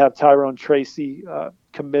 They have Tyrone Tracy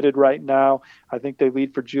committed right now. I think they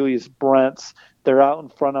lead for Julius Brents. They're out in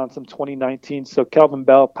front on some 2019. So Kelvin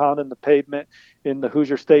Bell pounding the pavement in the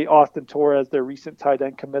Hoosier State. Austin Torres, their recent tight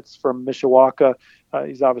end commits from Mishawaka.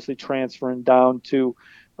 He's obviously transferring down to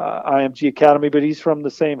IMG Academy, but he's from the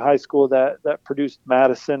same high school that produced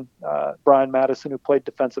Madison, Brian Madison, who played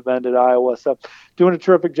defensive end at Iowa. So doing a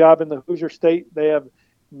terrific job in the Hoosier State. They have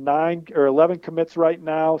 9 or 11 commits right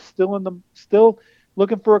now, still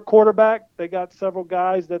looking for a quarterback. They got several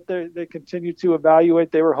guys that they continue to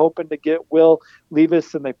evaluate. They were hoping to get Will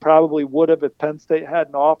Levis, and they probably would have if Penn State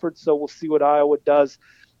hadn't offered. So we'll see what Iowa does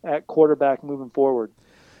at quarterback moving forward.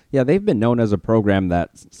 Yeah, they've been known as a program that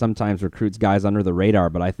sometimes recruits guys under the radar,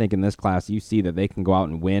 but I think in this class you see that they can go out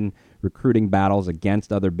and win recruiting battles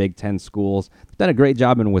against other Big Ten schools. They've done a great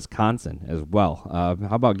job in Wisconsin as well.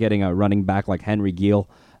 How about getting a running back like Henry Giel,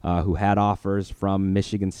 who had offers from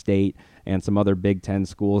Michigan State and some other Big Ten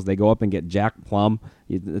schools? They go up and get Jack Plum.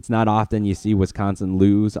 It's not often you see Wisconsin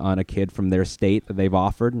lose on a kid from their state that they've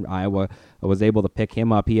offered. Iowa was able to pick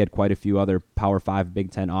him up. He had quite a few other Power 5 Big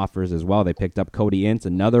Ten offers as well. They picked up Cody Ince,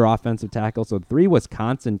 another offensive tackle. So 3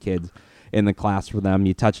 Wisconsin kids in the class for them.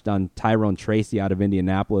 You touched on Tyrone Tracy out of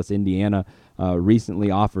Indianapolis, Indiana.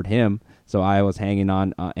 Recently offered him, so Iowa's hanging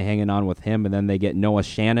on with him. And then they get Noah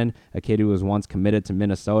Shannon, a kid who was once committed to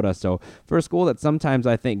Minnesota. So for a school that sometimes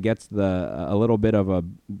I think gets a little bit of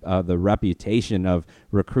the reputation of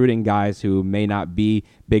recruiting guys who may not be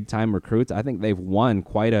big time recruits, I think they've won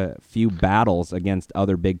quite a few battles against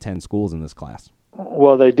other Big Ten schools in this class.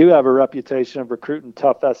 Well, they do have a reputation of recruiting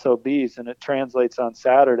tough SOBs, and it translates on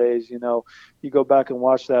Saturdays. You know, you go back and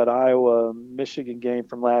watch that Iowa-Michigan game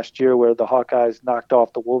from last year where the Hawkeyes knocked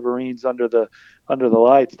off the Wolverines under the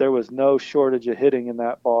lights. There was no shortage of hitting in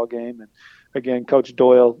that ball game. And again, Coach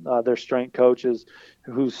Doyle, their strength coach,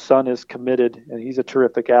 whose son is committed, and he's a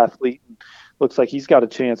terrific athlete. And looks like he's got a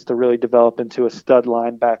chance to really develop into a stud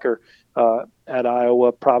linebacker at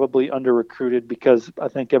Iowa, probably under-recruited because I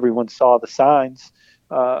think everyone saw the signs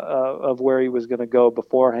of where he was going to go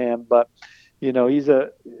beforehand. But, you know,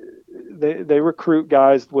 they recruit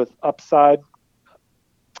guys with upside,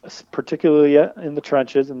 particularly in the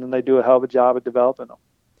trenches, and then they do a hell of a job of developing them.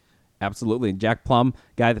 Absolutely. Jack Plum,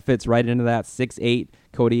 guy that fits right into that, 6'8",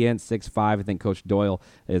 Cody Ince, 6'5". I think Coach Doyle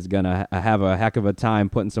is going to have a heck of a time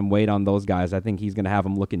putting some weight on those guys. I think he's going to have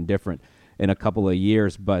them looking different in a couple of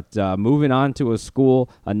years. But moving on to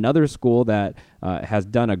another school that has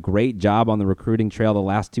done a great job on the recruiting trail the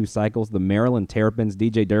last 2 cycles, the Maryland Terrapins.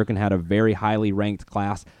 DJ Durkin had a very highly ranked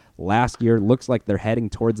class last year. Looks like they're heading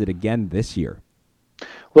towards it again this year.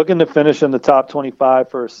 Looking to finish in the top 25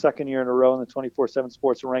 for a second year in a row in the 24/7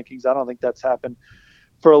 Sports rankings. I don't think that's happened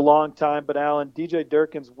for a long time. But, Alan, DJ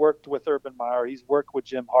Durkin's worked with Urban Meyer. He's worked with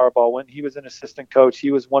Jim Harbaugh. When he was an assistant coach, he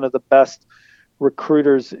was one of the best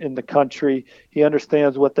recruiters in the country. He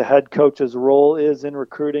understands what the head coach's role is in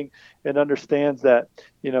recruiting and understands that,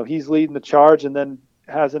 you know, he's leading the charge and then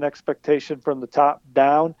has an expectation from the top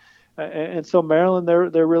down. And so Maryland,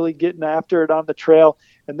 they're really getting after it on the trail,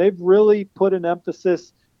 and they've really put an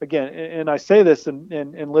emphasis. Again, and I say this,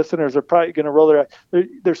 and listeners are probably going to roll their eyes.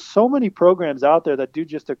 There's so many programs out there that do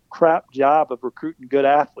just a crap job of recruiting good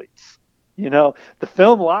athletes. You know, the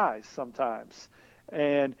film lies sometimes,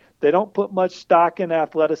 and they don't put much stock in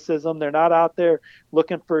athleticism. They're not out there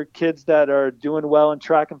looking for kids that are doing well in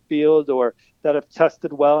track and field or that have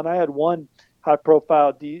tested well. And I had one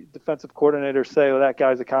high-profile defensive coordinator say, "Oh, that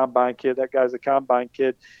guy's a combine kid. That guy's a combine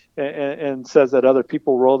kid," and says that other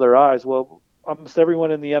people roll their eyes. Well, almost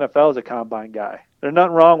everyone in the NFL is a combine guy. There's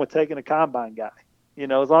nothing wrong with taking a combine guy, you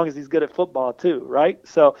know, as long as he's good at football too, right?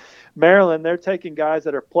 So Maryland, they're taking guys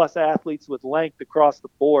that are plus athletes with length across the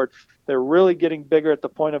board. They're really getting bigger at the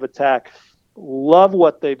point of attack. Love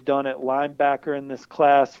what they've done at linebacker in this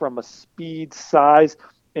class from a speed, size,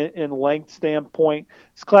 and length standpoint.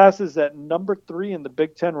 This class is at number 3 in the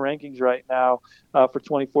Big Ten rankings right now for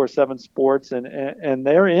 24/7 Sports, and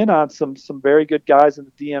they're in on some very good guys in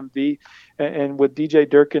the DMV, and with DJ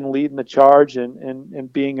Durkin leading the charge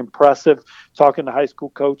and being impressive, talking to high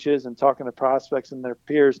school coaches and talking to prospects and their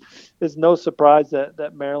peers, it's no surprise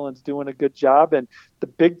that Maryland's doing a good job. And the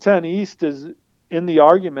Big Ten East is in the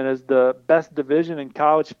argument as the best division in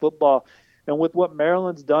college football. And with what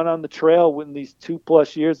Maryland's done on the trail in these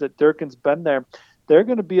 2+ years that Durkin's been there, they're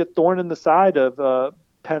going to be a thorn in the side of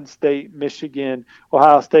Penn State, Michigan,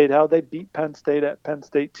 Ohio State. How they beat Penn State at Penn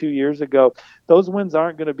State 2 years ago. Those wins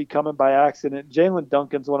aren't going to be coming by accident. Jalen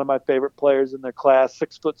Duncan's one of my favorite players in their class,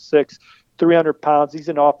 6'6", 300 pounds. He's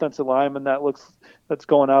an offensive lineman that's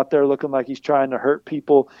going out there looking like he's trying to hurt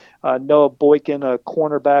people. Noah Boykin, a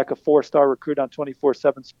cornerback, a 4-star recruit on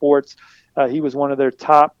 24/7 Sports. He was one of their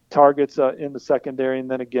top targets in the secondary. And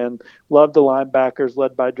then again, love the linebackers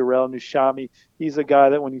led by Darrell Nushami. He's a guy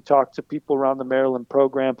that when you talk to people around the Maryland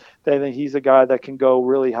program, they think he's a guy that can go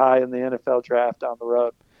really high in the NFL draft down the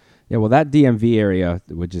road. Yeah, well, that DMV area,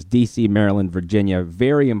 which is D.C., Maryland, Virginia,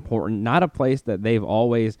 very important. Not a place that they've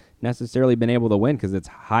always necessarily been able to win because it's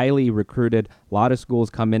highly recruited. A lot of schools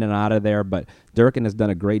come in and out of there, but Durkin has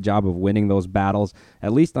done a great job of winning those battles.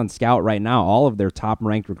 At least on Scout right now, all of their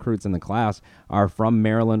top-ranked recruits in the class are from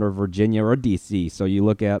Maryland or Virginia or D.C. So you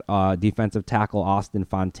look at defensive tackle Austin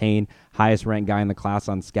Fontaine, highest-ranked guy in the class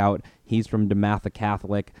on Scout. He's from DeMatha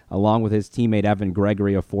Catholic, along with his teammate Evan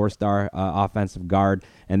Gregory, a 4-star offensive guard.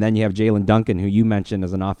 And then you have Jalen Duncan, who you mentioned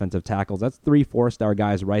as an offensive tackle. That's 3 4-star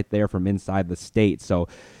guys right there from inside the state. So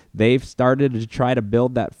they've started to try to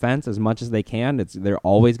build that fence as much as they can. They're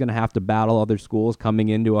always going to have to battle other schools coming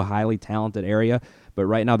into a highly talented area. But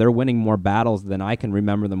right now they're winning more battles than I can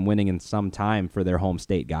remember them winning in some time for their home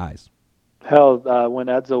state guys. Hell, when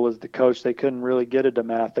Edsel was the coach, they couldn't really get a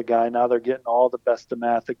DeMatha guy. Now they're getting all the best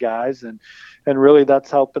DeMatha guys, and really that's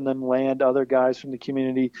helping them land other guys from the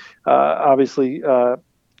community. Obviously,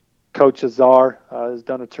 Coach Azar has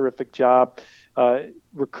done a terrific job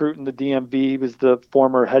recruiting the DMV. He was the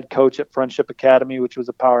former head coach at Friendship Academy, which was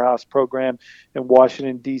a powerhouse program in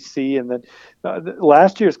Washington, D.C. And then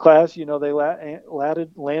last year's class, they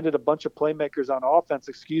landed a bunch of playmakers on offense.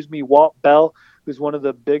 Walt Bell, who's one of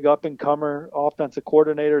the big up-and-comer offensive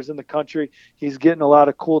coordinators in the country. He's getting a lot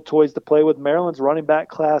of cool toys to play with. Maryland's running back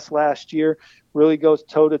class last year really goes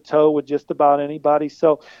toe-to-toe with just about anybody.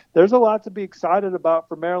 So there's a lot to be excited about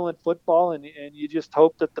for Maryland football, and you just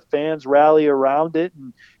hope that the fans rally around it,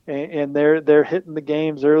 and they're hitting the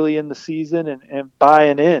games early in the season and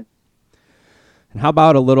buying in. And how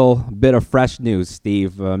about a little bit of fresh news,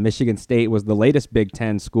 Steve? Michigan State was the latest Big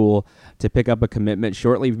Ten school to pick up a commitment.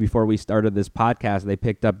 Shortly before we started this podcast, they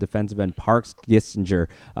picked up defensive end Parks Gissinger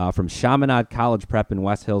from Chaminade College Prep in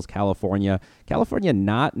West Hills, California. California,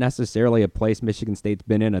 not necessarily a place Michigan State's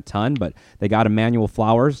been in a ton, but they got Emmanuel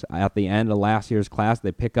Flowers at the end of last year's class.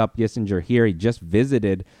 They pick up Gissinger here. He just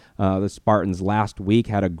visited the Spartans last week,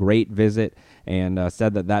 had a great visit, and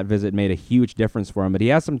said that visit made a huge difference for him. But he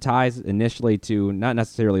has some ties initially to not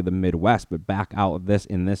necessarily the Midwest, but back out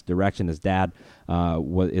in this direction. His dad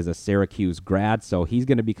is a Syracuse grad, so he's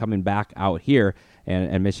going to be coming back out here,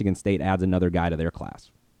 and Michigan State adds another guy to their class.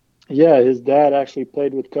 Yeah, his dad actually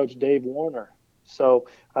played with Coach Dave Warner. So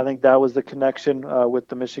I think that was the connection with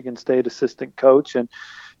the Michigan State assistant coach. And,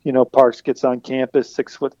 Parks gets on campus,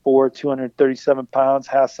 6'4", 237 pounds,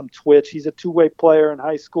 has some twitch. He's a two-way player in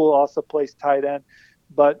high school, also plays tight end.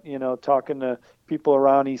 But, talking to people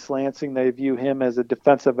around East Lansing, they view him as a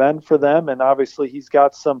defensive end for them. And obviously he's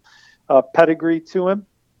got some pedigree to him.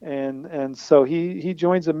 And so he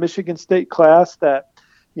joins a Michigan State class that,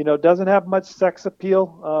 doesn't have much sex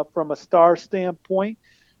appeal from a star standpoint.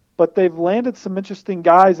 But they've landed some interesting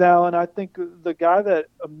guys, Alan. I think the guy that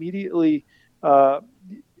immediately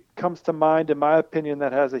comes to mind, in my opinion,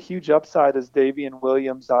 that has a huge upside is Davian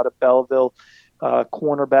Williams out of Belleville.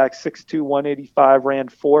 Cornerback, 6'2", 185, ran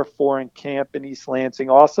 4.4 in camp in East Lansing.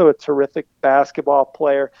 Also a terrific basketball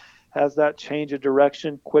player, has that change of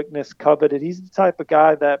direction, quickness coveted. He's the type of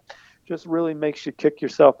guy that just really makes you kick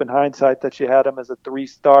yourself in hindsight that you had him as a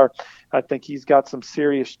 3-star. I think he's got some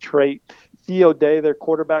serious trait. Theo Day, their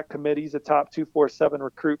quarterback committee, he's a top 247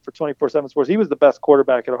 recruit for 24/7 Sports. He was the best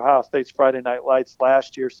quarterback at Ohio State's Friday Night Lights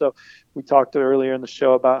last year. So we talked earlier in the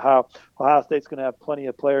show about how Ohio State's going to have plenty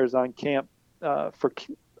of players on camp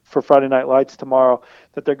for Friday Night Lights tomorrow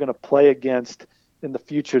that they're going to play against in the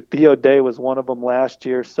future. Theo Day was one of them last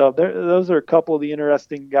year. So those are a couple of the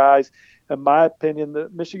interesting guys. In my opinion, the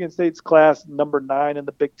Michigan State's class, number 9 in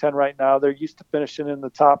the Big Ten right now. They're used to finishing in the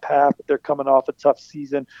top half, but they're coming off a tough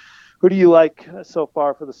season. Who do you like so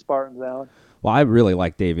far for the Spartans, Alan? Well, I really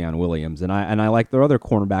like Davion Williams, and I like their other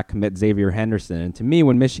cornerback commit, Xavier Henderson. And to me,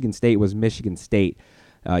 when Michigan State was Michigan State,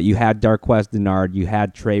 you had Darquez Denard, you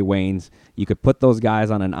had Trey Waynes, you could put those guys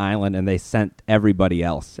on an island and they sent everybody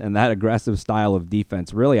else. And that aggressive style of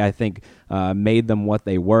defense really, I think, made them what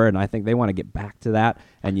they were, and I think they want to get back to that.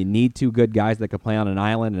 And you need two good guys that can play on an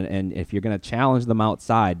island, and if you're going to challenge them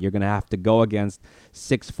outside, you're going to have to go against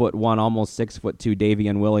 6'1", almost 6'2"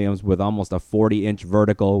 Davion Williams with almost a 40-inch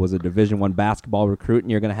vertical, was a Division I basketball recruit,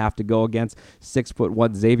 and you're going to have to go against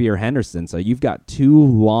 6'1" Xavier Henderson. So you've got two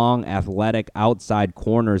long, athletic outside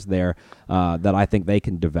corners there that I think they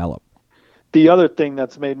can develop. The other thing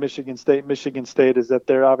that's made Michigan State is that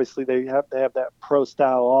they have that pro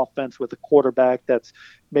style offense with a quarterback that's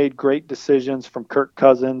made great decisions, from Kirk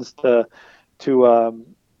Cousins to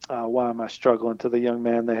why am I struggling, to the young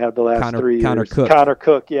man they had the last 3 years, Connor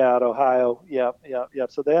Cook, out of Ohio. Yep.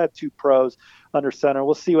 So they had two pros under center.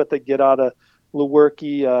 We'll see what they get out of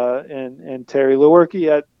Lewerke and Terry. Lewerke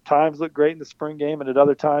at times looked great in the spring game, and at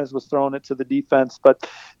other times was throwing it to the defense. But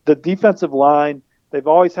the defensive line, they've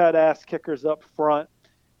always had ass kickers up front.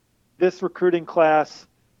 This recruiting class,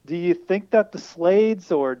 do you think that the Slades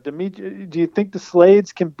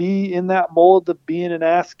can be in that mold of being an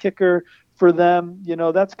ass kicker for them?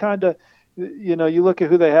 That's kind of, you look at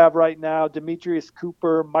who they have right now: Demetrius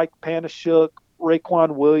Cooper, Mike Panashuk,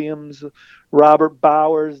 Raekwon Williams, Robert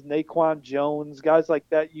Bowers, Naquan Jones, guys like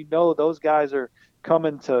that. Those guys are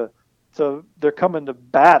coming they're coming to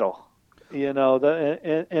battle.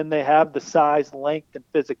 And they have the size, length, and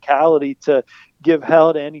physicality to give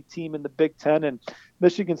hell to any team in the Big Ten. And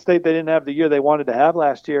Michigan State, they didn't have the year they wanted to have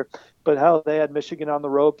last year, but hell, they had Michigan on the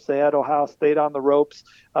ropes. They had Ohio State on the ropes.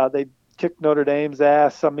 They kicked Notre Dame's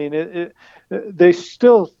ass. I mean, they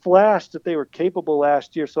still flashed that they were capable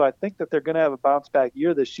last year. So I think that they're going to have a bounce back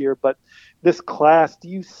year this year. But this class, do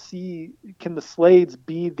you see, can the Slades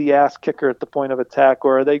be the ass kicker at the point of attack,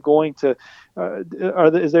 or are they going to,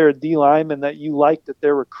 is there a D lineman that you like that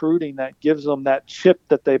they're recruiting that gives them that chip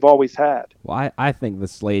that they've always had? Well, I think the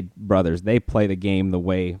Slade brothers, they play the game the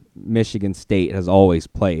way Michigan State has always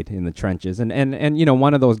played, in the trenches. And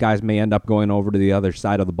one of those guys may end up going over to the other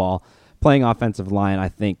side of the ball, playing offensive line. I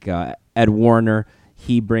think Ed Warner,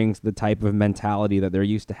 he brings the type of mentality that they're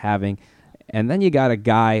used to having. And then you got a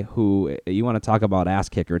guy who, you want to talk about ass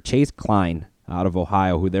kicker, Chase Klein out of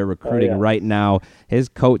Ohio, who they're recruiting right now. His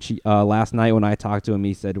coach last night when I talked to him,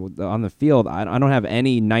 he said, on the field, I don't have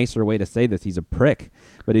any nicer way to say this. He's a prick,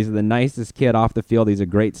 but he's the nicest kid off the field. He's a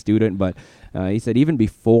great student. But he said even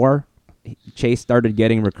before Chase started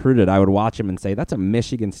getting recruited, I would watch him and say, that's a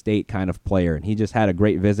Michigan State kind of player. And he just had a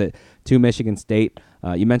great visit to Michigan State.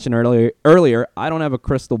 You mentioned earlier, I don't have a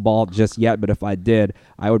crystal ball just yet, but if I did,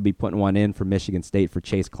 I would be putting one in for Michigan State for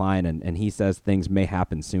Chase Klein, and he says things may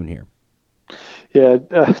happen soon here. Yeah,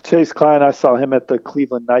 Chase Klein, I saw him at the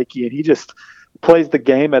Cleveland Nike, and he just plays the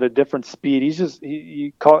game at a different speed. He's just,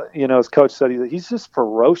 his coach said he's just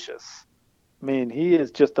ferocious. I mean, he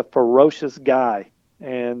is just a ferocious guy.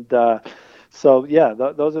 And those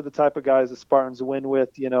are the type of guys the Spartans win with.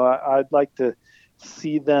 I'd like to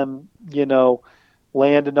see them,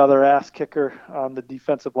 land another ass kicker on the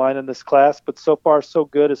defensive line in this class. But so far, so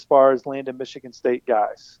good as far as landing Michigan State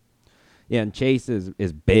guys. Yeah, and Chase is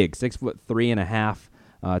big,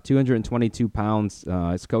 6'3.5", 222 pounds.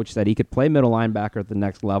 His coach said he could play middle linebacker at the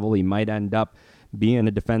next level. He might end up being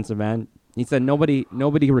a defensive end. He said nobody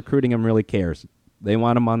recruiting him really cares. They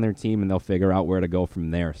want him on their team, and they'll figure out where to go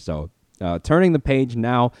from there. So turning the page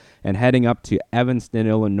now and heading up to Evanston,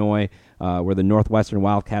 Illinois, where the Northwestern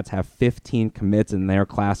Wildcats have 15 commits in their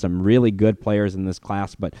class, some really good players in this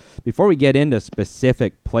class. But before we get into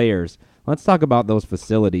specific players, let's talk about those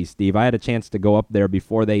facilities, Steve. I had a chance to go up there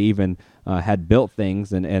before they even had built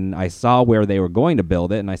things, and I saw where they were going to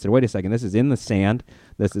build it, and I said, wait a second, this is in the sand.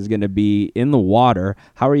 This is going to be in the water.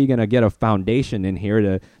 How are you going to get a foundation in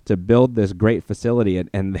here to build this great facility?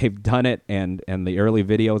 And they've done it, and the early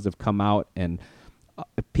videos have come out, and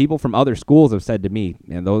people from other schools have said to me,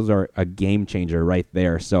 man, those are a game changer right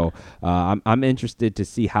there. So I'm interested to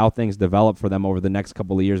see how things develop for them over the next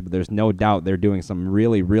couple of years, but there's no doubt they're doing some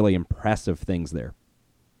really, really impressive things there.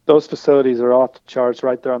 Those facilities are off the charts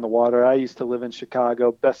right there on the water. I used to live in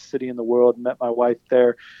Chicago, best city in the world, met my wife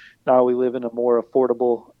there. Now we live in a more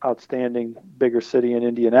affordable, outstanding, bigger city in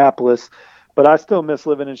Indianapolis. But I still miss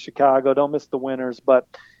living in Chicago. Don't miss the winters, but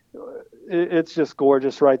it's just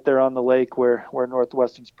gorgeous right there on the lake where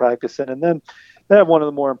Northwestern's practicing. And then they have one of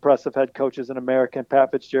the more impressive head coaches in America,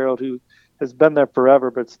 Pat Fitzgerald, who has been there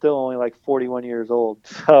forever, but still only like 41 years old.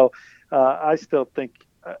 So I still think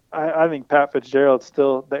I think Pat Fitzgerald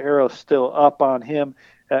the arrow's still up on him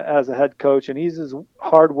as a head coach, and he's as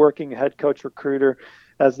hardworking head coach recruiter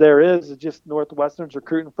as there is. Just Northwestern's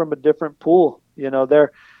recruiting from a different pool.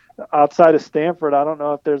 outside of Stanford, I don't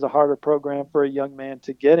know if there's a harder program for a young man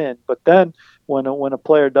to get in. But then when a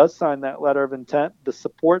player does sign that letter of intent, the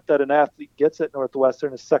support that an athlete gets at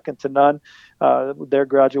Northwestern is second to none. Their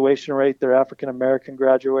graduation rate, their African-American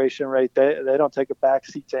graduation rate, they don't take a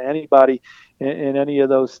backseat to anybody in any of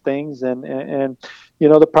those things. And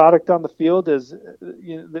the product on the field is,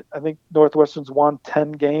 I think Northwestern's won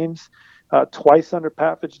 10 games, twice under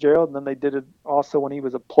Pat Fitzgerald, and then they did it also when he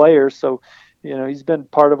was a player. So, he's been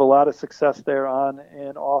part of a lot of success there on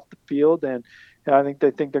and off the field. And I think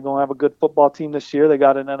they think they're going to have a good football team this year. They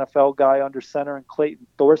got an NFL guy under center in Clayton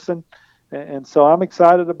Thorson. And so I'm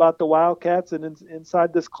excited about the Wildcats. And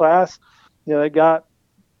inside this class, they got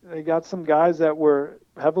some guys that were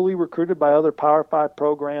heavily recruited by other Power 5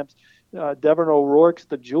 programs. Devin O'Rourke's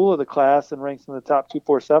the jewel of the class and ranks in the top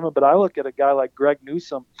 247. But I look at a guy like Greg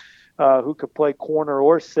Newsome, who could play corner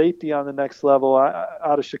or safety on the next level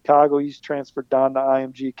out of Chicago. He's transferred down to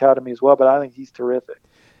IMG Academy as well, but I think he's terrific.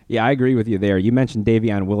 Yeah, I agree with you there. You mentioned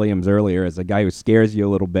Davion Williams earlier as a guy who scares you a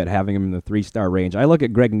little bit, having him in the 3-star range. I look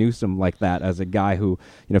at Greg Newsome like that as a guy who,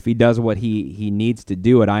 if he does what he needs to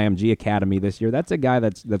do at IMG Academy this year, that's a guy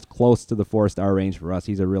that's close to the 4-star range for us.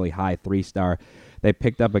 He's a really high 3-star. They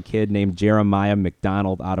picked up a kid named Jeremiah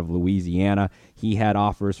McDonald out of Louisiana. He had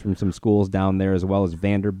offers from some schools down there as well as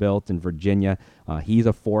Vanderbilt and Virginia. He's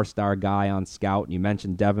a 4-star guy on scout. You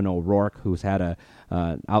mentioned Devin O'Rourke, who's had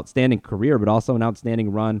an outstanding career, but also an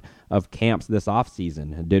outstanding run of camps this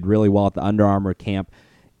offseason. Did really well at the Under Armour camp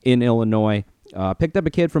in Illinois. Picked up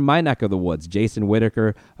a kid from my neck of the woods, Jason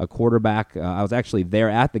Whitaker, a quarterback. I was actually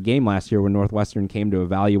there at the game last year when Northwestern came to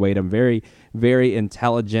evaluate him. Very, very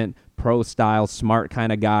intelligent, pro-style, smart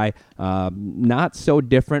kind of guy. Not so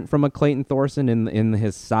different from a Clayton Thorson in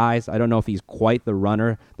his size. I don't know if he's quite the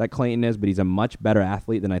runner that Clayton is, but he's a much better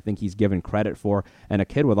athlete than I think he's given credit for, and a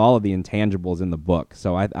kid with all of the intangibles in the book.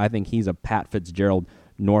 So I think he's a Pat Fitzgerald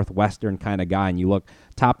Northwestern kind of guy, and you look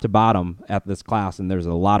top to bottom at this class, and there's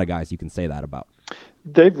a lot of guys you can say that about.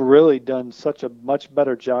 They've really done such a much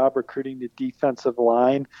better job recruiting the defensive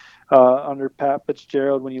line under Pat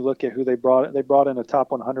Fitzgerald. When you look at who they brought in a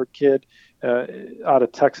top 100 kid out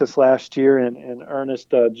of Texas last year, and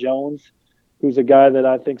Ernest Jones, who's a guy that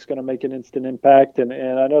I think is going to make an instant impact. And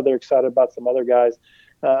I know they're excited about some other guys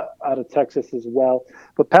out of Texas as well.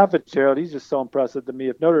 But Pat Fitzgerald, he's just so impressive to me.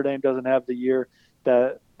 If Notre Dame doesn't have the year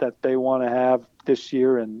that they want to have this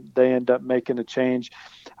year and they end up making a change,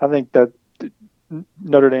 I think that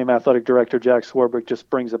Notre Dame athletic director Jack Swarbrick just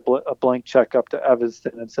brings a blank check up to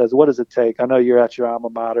Evanston and says, what does it take? I know you're at your alma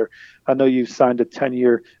mater. I know you've signed a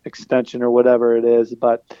 10-year extension or whatever it is,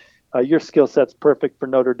 but your skill set's perfect for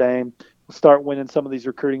Notre Dame. We'll start winning some of these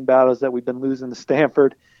recruiting battles that we've been losing to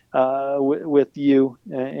Stanford with you,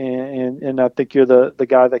 and I think you're the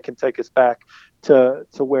guy that can take us back to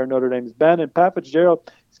where Notre Dame's been. And Pat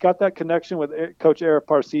Fitzgerald, he's got that connection with Coach Eric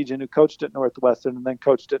Parsegian, who coached at Northwestern and then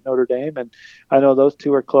coached at Notre Dame. And I know those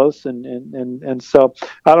two are close. And so,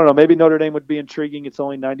 I don't know, maybe Notre Dame would be intriguing. It's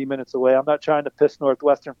only 90 minutes away. I'm not trying to piss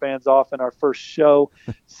Northwestern fans off in our first show.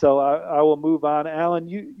 So I will move on. Alan,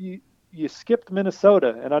 you skipped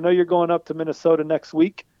Minnesota, and I know you're going up to Minnesota next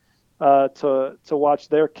week to watch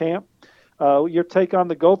their camp. Your take on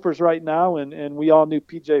the Gophers right now, and we all knew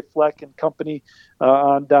PJ Fleck and company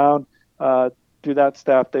on down through that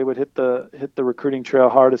staff, they would hit the recruiting trail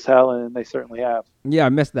hard as hell, and they certainly have. Yeah, I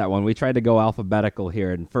missed that one. We tried to go alphabetical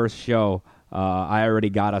here, and first show, I already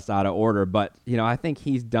got us out of order. But I think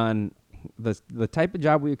he's done the type of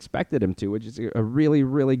job we expected him to, which is a really,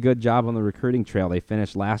 really good job on the recruiting trail. They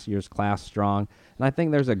finished last year's class strong, and I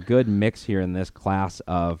think there's a good mix here in this class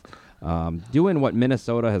of doing what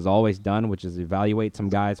Minnesota has always done, which is evaluate some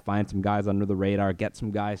guys, find some guys under the radar, get some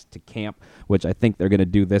guys to camp, which I think they're going to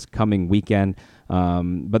do this coming weekend.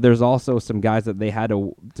 But there's also some guys that they had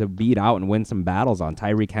to beat out and win some battles on.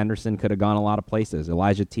 Tyreek Henderson could have gone a lot of places.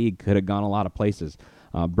 Elijah Teague could have gone a lot of places.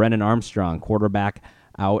 Brennan Armstrong, quarterback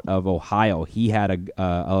out of Ohio, he had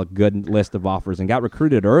a good list of offers and got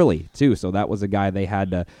recruited early too, so that was a guy they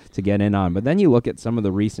had to get in on. But then you look at some of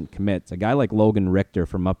the recent commits, a guy like Logan Richter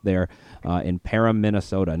from up there in Parham,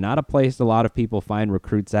 Minnesota, not a place a lot of people find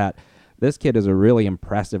recruits at. This kid is a really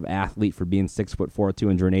impressive athlete for being 6'4",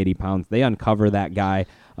 280 pounds. They uncover that guy,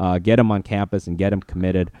 get him on campus, and get him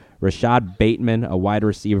committed. Rashad Bateman, a wide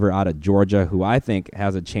receiver out of Georgia, who I think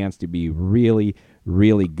has a chance to be really,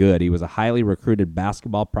 really good. He was a highly recruited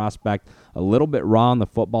basketball prospect, a little bit raw on the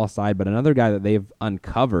football side, but another guy that they've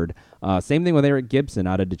uncovered. Same thing with Eric Gibson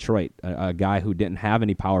out of Detroit, a guy who didn't have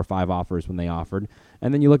any Power 5 offers when they offered.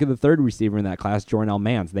 And then you look at the third receiver in that class, Jornell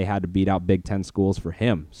Mans. They had to beat out Big Ten schools for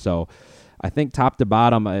him. So I think top to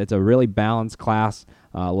bottom, it's a really balanced class.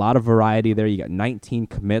 A lot of variety there. You got 19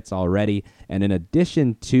 commits already. And in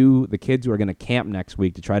addition to the kids who are going to camp next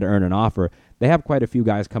week to try to earn an offer, they have quite a few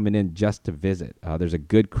guys coming in just to visit. There's a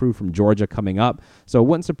good crew from Georgia coming up. So it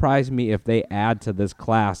wouldn't surprise me if they add to this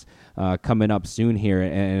class coming up soon here.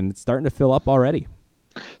 And it's starting to fill up already.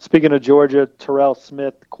 Speaking of Georgia, Terrell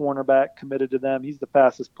Smith, cornerback, committed to them. He's the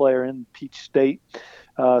fastest player in Peach State.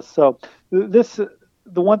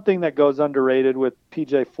 The one thing that goes underrated with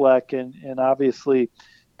PJ Fleck and obviously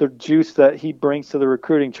the juice that he brings to the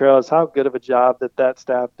recruiting trail is how good of a job that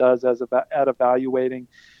staff does at evaluating.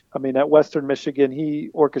 I mean, at Western Michigan, he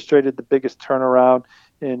orchestrated the biggest turnaround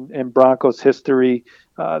in Broncos history.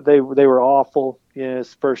 They were awful in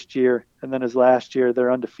his first year, and then his last year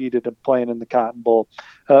they're undefeated and playing in the Cotton Bowl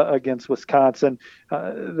against Wisconsin.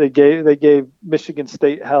 They gave Michigan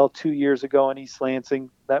State hell 2 years ago in East Lansing.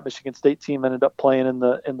 That Michigan State team ended up playing in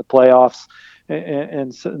the playoffs,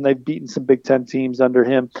 and they've beaten some Big Ten teams under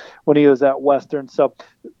him when he was at Western. So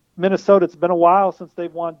Minnesota, it's been a while since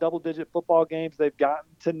they've won double-digit football games. They've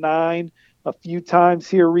gotten to 9 a few times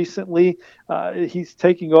here recently. He's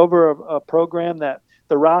taking over a program that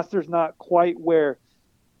the roster's not quite where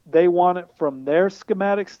they want it from their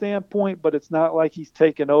schematic standpoint, but it's not like he's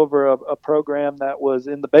taken over a program that was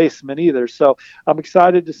in the basement either. So I'm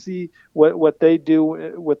excited to see what they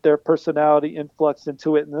do with their personality influx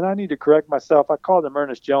into it. And then I need to correct myself. I called him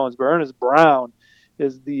Ernest Jones, but Ernest Brown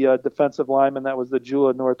is the defensive lineman that was the jewel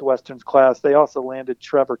of Northwestern's class. They also landed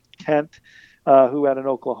Trevor Kent, who had an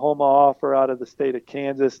Oklahoma offer out of the state of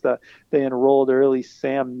Kansas. They enrolled early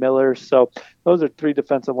Sam Miller. So those are 3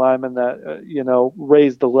 defensive linemen that,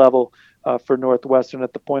 raised the level for Northwestern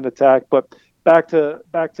at the point of attack. But back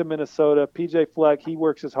to Minnesota, PJ Fleck, he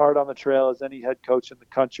works as hard on the trail as any head coach in the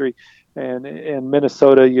country. And in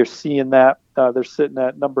Minnesota, you're seeing that. They're sitting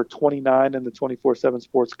at number 29 in the 24/7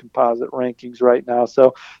 Sports Composite rankings right now.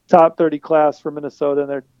 So top 30 class for Minnesota, and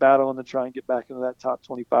they're battling to try and get back into that top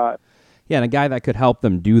 25. Yeah, and a guy that could help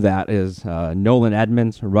them do that is Nolan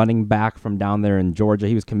Edmonds, running back from down there in Georgia.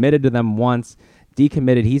 He was committed to them once,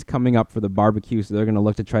 decommitted. He's coming up for the barbecue, so they're going to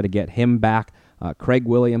look to try to get him back. Craig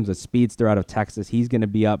Williams, a speedster out of Texas, he's going to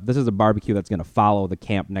be up. This is a barbecue that's going to follow the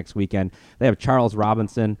camp next weekend. They have Charles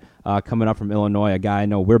Robinson coming up from Illinois, a guy I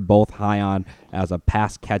know we're both high on as a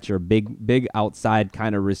pass catcher, big outside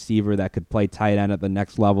kind of receiver that could play tight end at the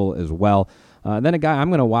next level as well. Then a guy I'm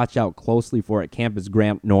going to watch out closely for at camp is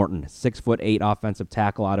Grant Norton, 6'8" offensive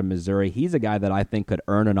tackle out of Missouri. He's a guy that I think could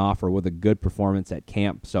earn an offer with a good performance at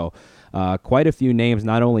camp. So quite a few names,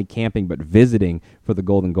 not only camping but visiting for the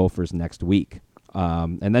Golden Gophers next week.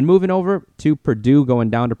 And then moving over to Purdue, going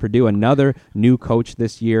down to Purdue, another new coach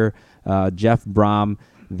this year, Jeff Brom.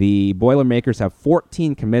 The Boilermakers have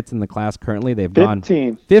 14 commits in the class currently. They've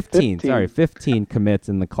 15 commits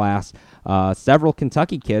in the class. Several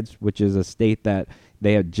Kentucky kids, which is a state that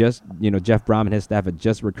they had just, Jeff Brom and his staff had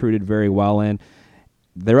just recruited very well in.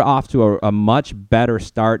 They're off to a much better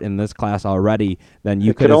start in this class already than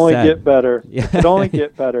you could have said. It could only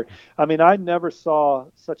get better. I mean, I never saw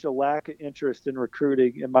such a lack of interest in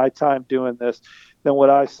recruiting in my time doing this than what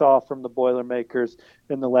I saw from the Boilermakers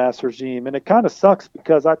in the last regime. And it kind of sucks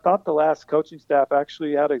because I thought the last coaching staff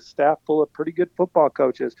actually had a staff full of pretty good football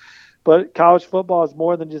coaches. But college football is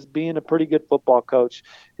more than just being a pretty good football coach.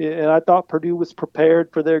 And I thought Purdue was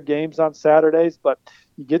prepared for their games on Saturdays, but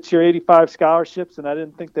you get your 85 scholarships, and I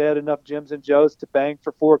didn't think they had enough Jims and Joes to bang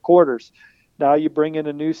for 4 quarters. Now you bring in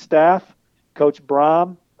a new staff, Coach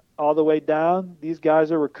Brom, all the way down. These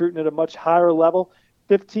guys are recruiting at a much higher level.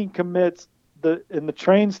 15 commits, and the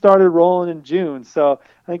train started rolling in June. So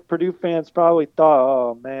I think Purdue fans probably thought,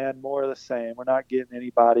 oh, man, more of the same. We're not getting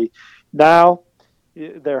anybody. Now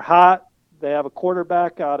they're hot. They have a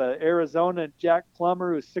quarterback out of Arizona, Jack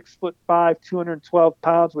Plummer, who's 6'5", 212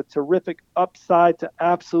 pounds, with terrific upside to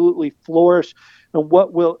absolutely flourish, and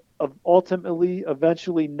what will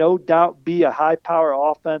eventually, no doubt, be a high-power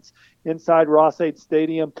offense inside Ross-Ade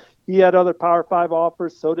Stadium. He had other Power 5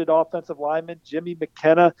 offers. So did offensive lineman Jimmy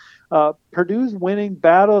McKenna. Purdue's winning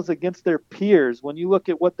battles against their peers. When you look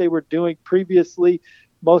at what they were doing previously,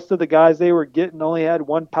 most of the guys they were getting only had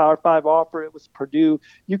one Power 5 offer. It was Purdue.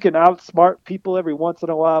 You can outsmart people every once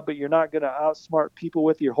in a while, but you're not going to outsmart people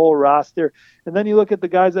with your whole roster. And then you look at the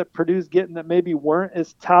guys that Purdue's getting that maybe weren't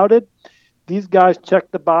as touted. These guys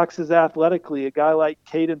check the boxes athletically. A guy like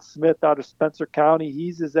Caden Smith out of Spencer County,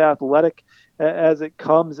 he's as athletic as it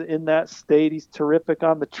comes in that state. He's terrific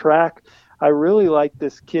on the track. I really like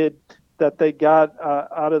this kid that they got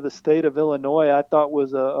out of the state of Illinois. I thought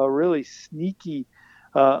was a really sneaky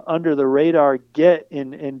under the radar get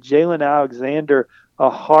in Jalen Alexander, a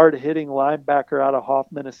hard-hitting linebacker out of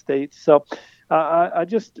Hoffman Estates. So I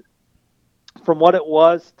just, from what it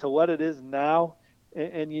was to what it is now,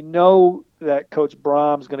 and you know that Coach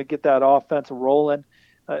Brom's going to get that offense rolling.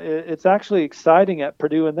 It's actually exciting at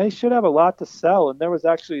Purdue, and they should have a lot to sell. And there was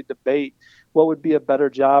actually a debate, what would be a better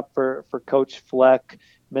job for Coach Fleck,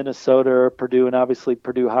 Minnesota or Purdue, and obviously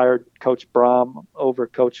Purdue hired Coach Brom over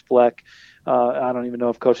Coach Fleck. I don't even know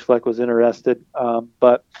if Coach Fleck was interested,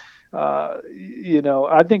 but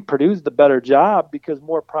I think Purdue's the better job because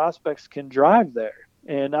more prospects can drive there.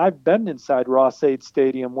 And I've been inside Ross-Ade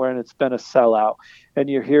Stadium where it's been a sellout, and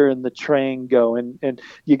you're hearing the train go, and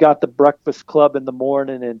you got the breakfast club in the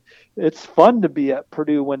morning, and it's fun to be at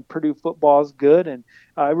Purdue when Purdue football is good. And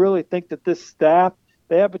I really think that this staff,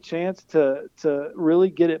 they have a chance to really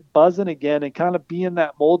get it buzzing again and kind of be in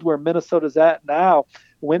that mold where Minnesota's at now,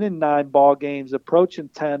 winning 9 ball games, approaching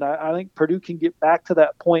 10. I think Purdue can get back to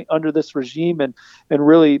that point under this regime, and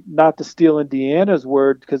really, not to steal Indiana's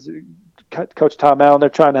word, because Coach Tom Allen, they're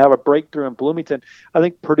trying to have a breakthrough in Bloomington. I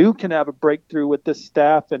think Purdue can have a breakthrough with this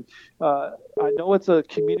staff, and I know it's a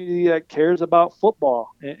community that cares about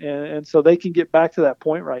football, and so they can get back to that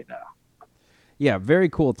point right now. Yeah, very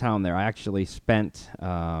cool town there. I actually spent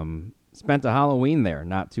a Halloween there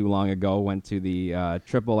not too long ago. Went to the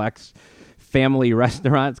Triple X Family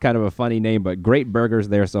Restaurant. It's kind of a funny name, but great burgers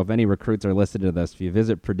there. So if any recruits are listening to this, if you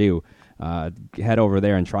visit Purdue, head over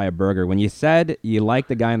there and try a burger. When you said you liked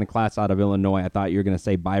the guy in the class out of Illinois, I thought you were going to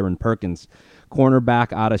say Byron Perkins,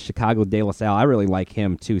 cornerback out of Chicago De La Salle. I really like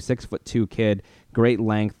him too. 6'2" kid, great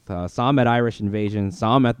length. Saw him at Irish Invasion,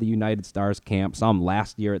 saw him at the United Stars camp, saw him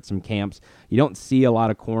last year at some camps. You don't see a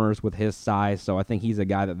lot of corners with his size, so I think he's a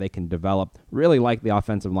guy that they can develop. Really like the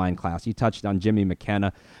offensive line class. You touched on Jimmy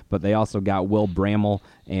McKenna, but they also got Will Bramall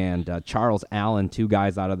and Charles Allen, 2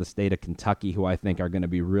 guys out of the state of Kentucky who I think are going to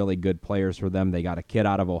be really good players for them. They got a kid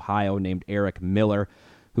out of Ohio named Eric Miller,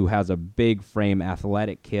 who has a big frame,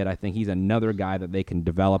 athletic kid. I think he's another guy that they can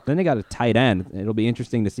develop. Then they got a tight end. It'll be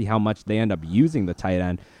interesting to see how much they end up using the tight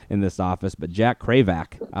end in this office. But Jack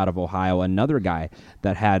Kravac out of Ohio, another guy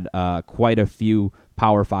that had quite a few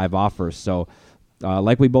Power 5 offers. So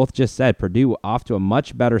like we both just said, Purdue off to a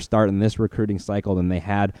much better start in this recruiting cycle than they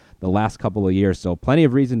had the last couple of years. So plenty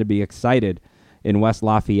of reason to be excited in West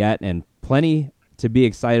Lafayette, and plenty to be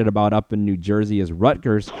excited about up in New Jersey as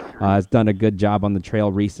Rutgers has done a good job on the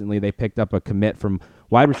trail recently. They picked up a commit from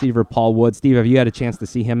wide receiver Paul Wood. Steve, have you had a chance to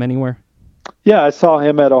see him anywhere? Yeah, I saw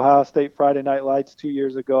him at Ohio State Friday Night Lights 2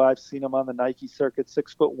 years ago. I've seen him on the Nike circuit,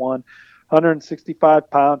 6'1",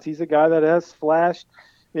 165 pounds. He's a guy that has flashed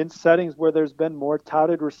in settings where there's been more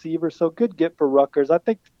touted receivers. So good get for Rutgers. I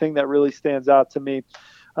think the thing that really stands out to me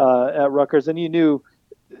at Rutgers, and you knew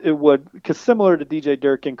it would, because similar to DJ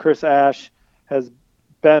Durkin, Chris Ash has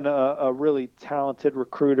been a really talented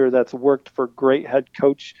recruiter that's worked for great head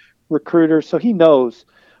coach recruiters. So he knows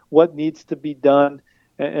what needs to be done.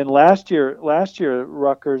 And last year at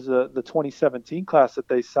Rutgers, the 2017 class that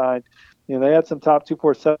they signed, they had some top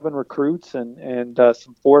 247 recruits and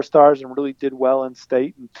some 4-stars and really did well in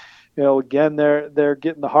state. And, again, they're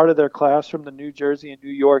getting the heart of their class from the New Jersey and New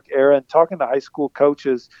York era, and talking to high school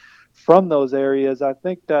coaches from those areas. I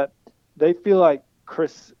think that they feel like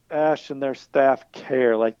Chris Ash and their staff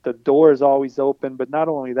care. Like, the door is always open, but not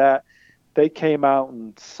only that, they came out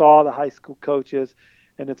and saw the high school coaches,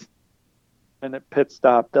 and at pit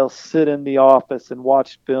stop, they'll sit in the office and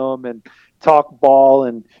watch film and talk ball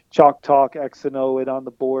and chalk talk X and O it on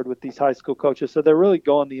the board with these high school coaches. So they're really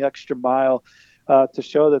going the extra mile to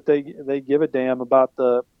show that they give a damn about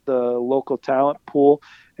the local talent pool.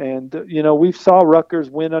 And, we saw Rutgers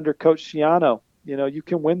win under Coach Schiano. You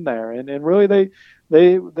can win there. And really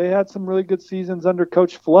they had some really good seasons under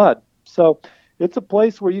Coach Flood. So it's a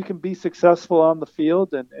place where you can be successful on the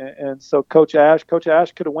field. And so Coach Ash could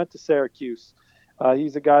have went to Syracuse.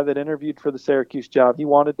 He's a guy that interviewed for the Syracuse job. He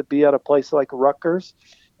wanted to be at a place like Rutgers.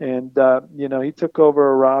 And, he took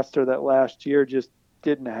over a roster that last year just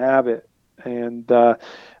didn't have it. And,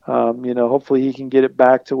 hopefully he can get it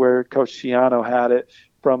back to where Coach Schiano had it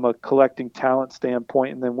from a collecting talent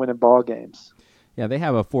standpoint and then winning ball games. Yeah, they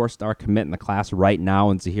have a 4-star commit in the class right now,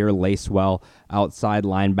 and Zahir Lacewell, outside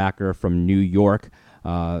linebacker from New York.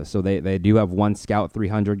 So they do have one Scout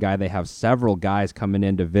 300 guy. They have several guys coming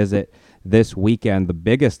in to visit this weekend, the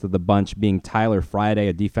biggest of the bunch being Tyler Friday,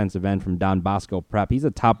 a defensive end from Don Bosco Prep. He's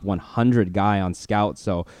a top 100 guy on Scout,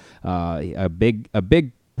 so a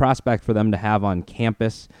big prospect for them to have on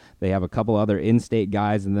campus. They have a couple other in-state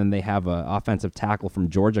guys, and then they have an offensive tackle from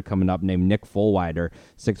Georgia coming up named Nick Fullwider,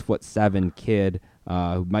 6'7" kid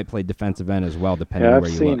who might play defensive end as well, depending Yeah, on I've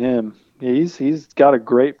where you seen look. him. He's got a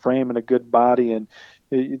great frame and a good body, and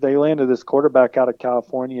they landed this quarterback out of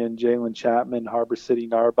California in Jalen Chapman, Harbor City,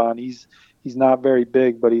 Narbonne. He's not very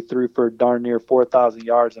big, but he threw for darn near 4,000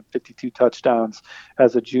 yards and 52 touchdowns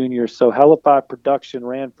as a junior. So hellified production,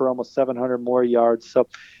 ran for almost 700 more yards. So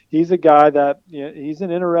he's a guy that, you know, he's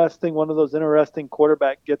one of those interesting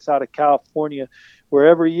quarterback gets out of California, where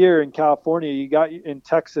every year in California, in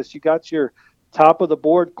Texas, you got your top of the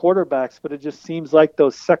board quarterbacks, but it just seems like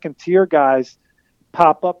those second tier guys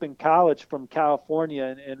pop up in college from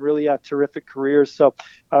California and really have terrific careers. So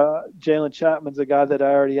Jalen Chapman's a guy that I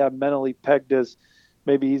already have mentally pegged as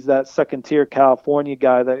maybe he's that second tier California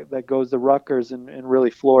guy that goes to Rutgers and really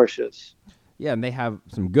flourishes. Yeah, and they have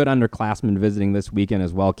some good underclassmen visiting this weekend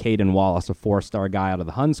as well. Caden Wallace, a 4-star guy out of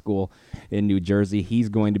the Hun School in New Jersey. He's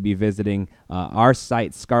going to be visiting our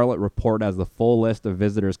site. Scarlet Report has the full list of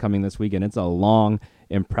visitors coming this weekend. It's a long,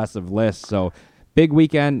 impressive list. So big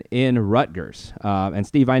weekend in Rutgers. And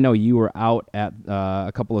Steve, I know you were out at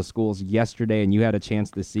a couple of schools yesterday, and you had a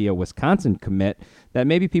chance to see a Wisconsin commit that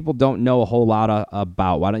maybe people don't know a whole lot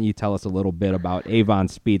about. Why don't you tell us a little bit about Avon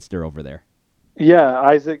Speedster over there? Yeah,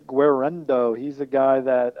 Isaac Guerrendo. He's a guy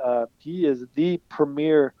that he is the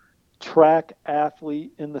premier track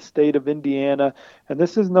athlete in the state of Indiana. And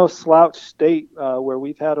this is no slouch state where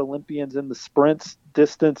we've had Olympians in the sprints,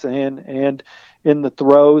 distance, and in the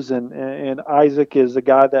throws. And Isaac is a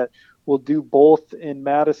guy that will do both in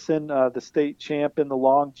Madison, the state champ in the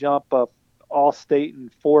long jump, all state in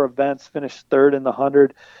 4 events, finished third in the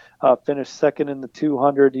 100. Finished second in the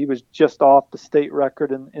 200. He was just off the state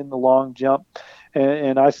record in the long jump.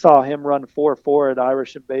 And I saw him run 4.4 at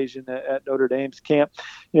Irish Invasion at Notre Dame's camp.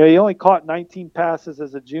 You know, he only caught 19 passes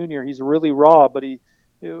as a junior. He's really raw, but he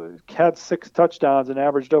had 6 touchdowns and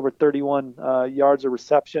averaged over 31 yards of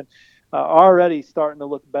reception. Already starting to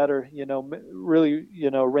look better, really,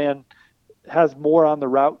 has more on the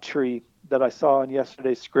route tree that I saw in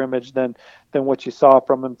yesterday's scrimmage than what you saw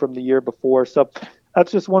from him from the year before. So that's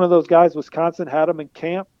just one of those guys. Wisconsin had him in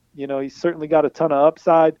camp. He's certainly got a ton of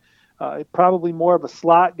upside. Probably more of a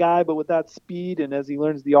slot guy, but with that speed and as he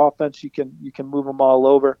learns the offense, you can move him all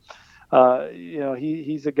over.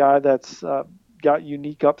 He's a guy that's got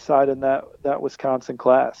unique upside in that Wisconsin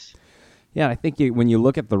class. Yeah, I think when you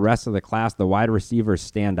look at the rest of the class, the wide receivers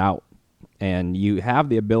stand out. And you have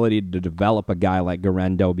the ability to develop a guy like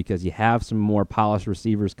Guerrendo because you have some more polished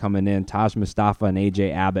receivers coming in. Taj Mustafa and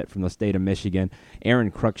A.J. Abbott from the state of Michigan. Aaron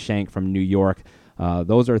Cruikshank from New York.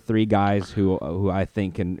 Those are 3 guys who I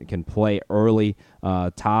think can play early.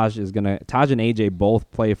 Taj and AJ both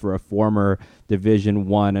play for a former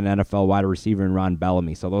Division I and NFL wide receiver in Ron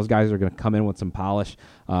Bellamy. So those guys are going to come in with some polish.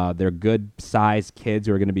 They're good-sized kids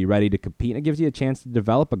who are going to be ready to compete. And it gives you a chance to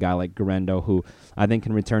develop a guy like Guerrendo who I think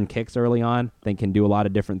can return kicks early on, I think can do a lot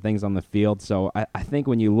of different things on the field. So I think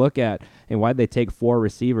when you look at and why they take 4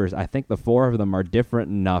 receivers, I think the 4 of them are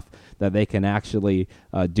different enough that they can actually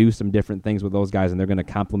do some different things with those guys, and they're going to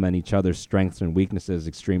complement each other's strengths and weaknesses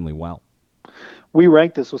extremely well. We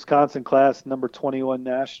ranked this Wisconsin class number 21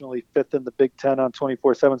 nationally, 5th in the Big Ten on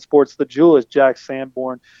 24/7 Sports. The jewel is Jack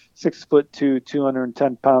Sanborn, 6'2",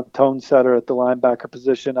 210-pound tone setter at the linebacker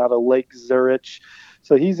position out of Lake Zurich.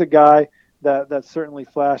 So he's a guy that certainly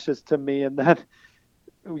flashes to me. And then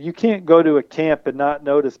you can't go to a camp and not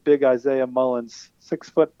notice big Isaiah Mullins,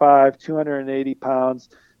 6'5", 280 pounds,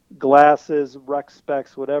 glasses, rec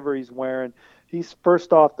specs, whatever he's wearing. He's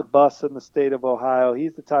first off the bus in the state of Ohio.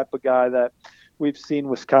 He's the type of guy that we've seen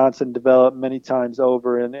Wisconsin develop many times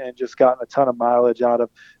over and just gotten a ton of mileage out of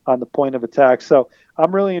on the point of attack. So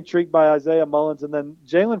I'm really intrigued by Isaiah Mullins. And then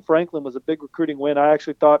Jalen Franklin was a big recruiting win. I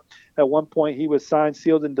actually thought at one point he was signed,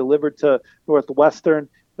 sealed, and delivered to Northwestern.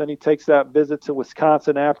 Then he takes that visit to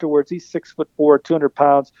Wisconsin afterwards. He's 6'4", 200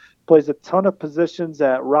 pounds, plays a ton of positions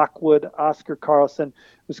at Rockwood, Oscar Carlson.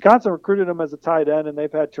 Wisconsin recruited him as a tight end, and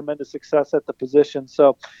they've had tremendous success at the position.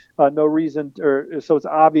 So so it's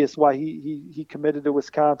obvious why he committed to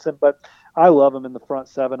Wisconsin. But I love him in the front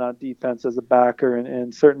 7 on defense as a backer,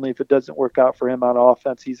 and certainly if it doesn't work out for him on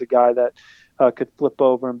offense, he's a guy that could flip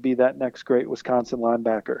over and be that next great Wisconsin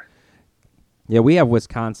linebacker. Yeah, we have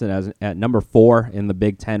Wisconsin at number 4 in the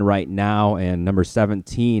Big Ten right now and number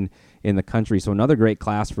 17 in the country. So another great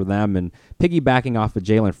class for them. And piggybacking off of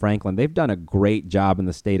Jalen Franklin, they've done a great job in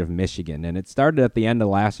the state of Michigan. And it started at the end of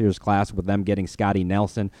last year's class with them getting Scotty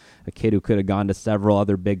Nelson, a kid who could have gone to several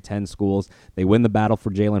other Big Ten schools. They win the battle for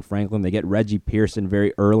Jalen Franklin. They get Reggie Pearson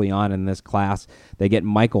very early on in this class. They get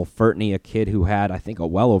Michael Furtney, a kid who had, I think,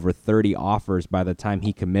 well over 30 offers by the time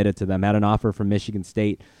he committed to them. Had an offer from Michigan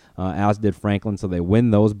State, as did Franklin, so they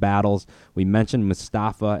win those battles. We mentioned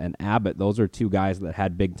Mustafa and Abbott. Those are two guys that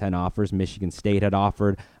had Big Ten offers. Michigan State had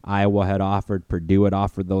offered, Iowa had offered, Purdue had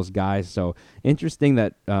offered those guys. So interesting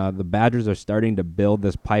that the Badgers are starting to build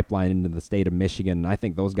this pipeline into the state of Michigan, and I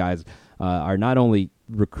think those guys are not only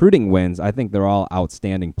recruiting wins, I think they're all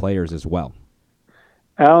outstanding players as well.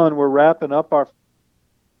 Alan, we're wrapping up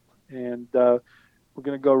and we're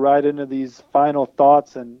going to go right into these final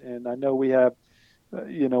thoughts. And I know we have,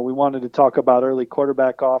 we wanted to talk about early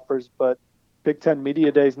quarterback offers, but Big Ten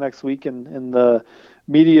Media Days next week, and the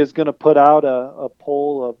media is going to put out a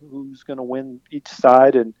poll of who's going to win each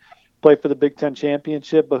side and play for the Big Ten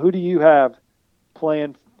championship. But who do you have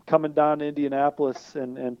coming down to Indianapolis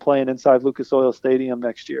and playing inside Lucas Oil Stadium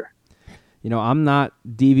next year? I'm not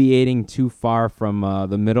deviating too far from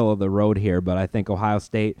the middle of the road here, but I think Ohio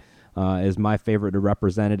State is my favorite to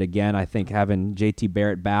represent it again. I think having J.T.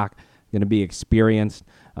 Barrett back, going to be experienced.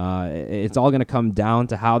 It's all going to come down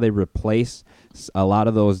to how they replace a lot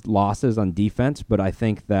of those losses on defense, but I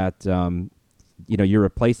think that you're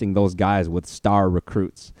replacing those guys with star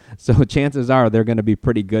recruits. So chances are they're going to be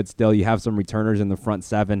pretty good still. You have some returners in the front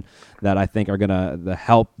seven that I think are going to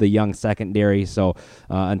help the young secondary. So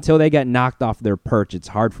until they get knocked off their perch, it's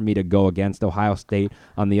hard for me to go against Ohio State.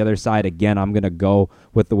 On the other side, again, I'm going to go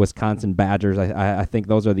with the Wisconsin Badgers. I think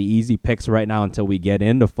those are the easy picks right now until we get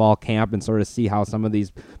into fall camp and sort of see how some of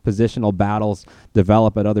these positional battles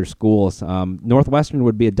develop at other schools. Northwestern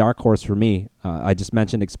would be a dark horse for me. I just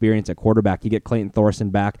mentioned experience at quarterback. You get Clayton Thorson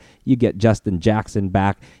back. You get Justin Jackson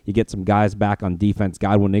back. You get some guys back on defense.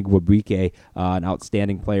 Godwin Igwebuike, an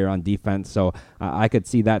outstanding player on defense. So I could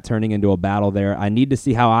see that turning into a battle there. I need to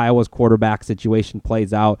see how Iowa's quarterback situation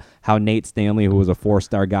plays out, how Nate Stanley, who was a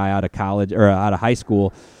four-star guy out of college or out of high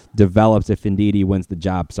school, develops if indeed he wins the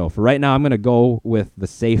job. So for right now, I'm going to go with the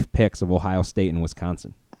safe picks of Ohio State and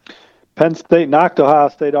Wisconsin. Penn State knocked Ohio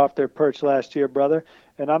State off their perch last year, brother.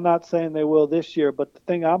 And I'm not saying they will this year, but the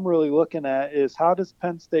thing I'm really looking at is how does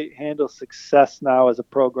Penn State handle success now as a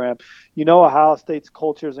program? Ohio State's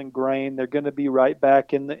culture is ingrained. They're going to be right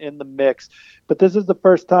back in the mix. But this is the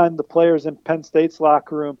first time the players in Penn State's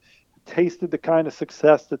locker room tasted the kind of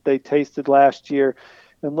success that they tasted last year.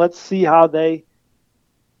 And let's see how they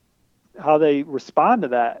respond to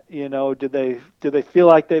that. Do they feel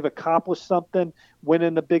like they've accomplished something,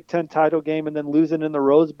 winning the Big Ten title game and then losing in the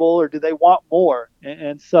Rose Bowl, or do they want more?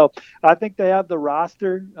 And so I think they have the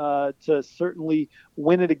roster to certainly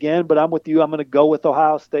win it again, but I'm with you. I'm going to go with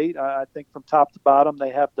Ohio State. I think from top to bottom,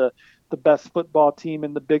 they have the best football team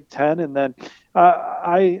in the Big Ten. And then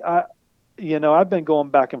I've been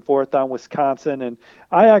going back and forth on Wisconsin, and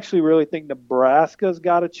I actually really think Nebraska's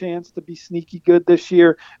got a chance to be sneaky good this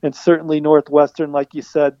year, and certainly Northwestern, like you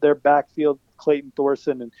said, their backfield, Clayton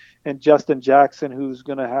Thorson and Justin Jackson, who's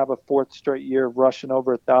going to have a fourth straight year of rushing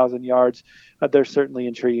over 1,000 yards. They're certainly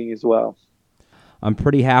intriguing as well. I'm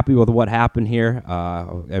pretty happy with what happened here,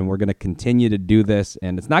 and we're going to continue to do this,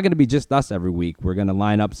 and it's not going to be just us every week. We're going to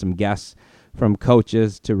line up some guests from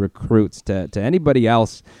coaches to recruits to anybody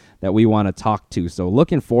else that we want to talk to. So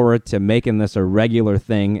looking forward to making this a regular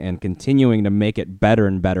thing and continuing to make it better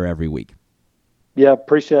and better every week. Yeah,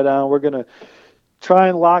 appreciate it, Alan. We're going to try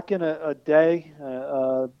and lock in a day.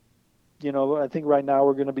 I think right now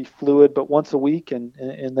we're going to be fluid, but once a week and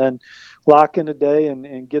then lock in a day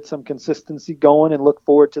and get some consistency going and look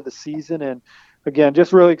forward to the season. And again,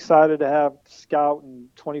 just really excited to have Scout and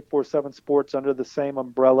 24/7 Sports under the same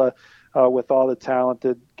umbrella with all the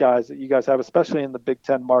talented guys that you guys have, especially in the Big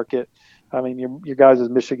Ten market. I mean, your guys'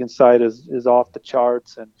 Michigan site is off the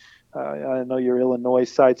charts, and I know your Illinois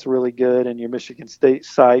site's really good, and your Michigan State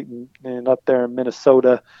site, and up there in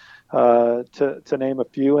Minnesota, to name a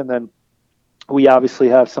few. And then we obviously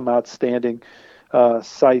have some outstanding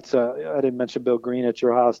sites. I didn't mention Bill Green at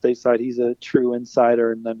your Ohio State site. He's a true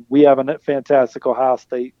insider. And then we have a fantastic Ohio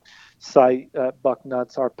State site at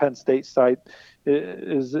Bucknuts. Our Penn State site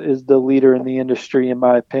is the leader in the industry, in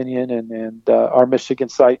my opinion. And our Michigan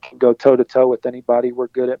site can go toe-to-toe with anybody. We're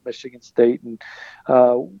good at Michigan State and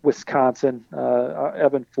Wisconsin.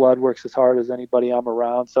 Evan Flood works as hard as anybody I'm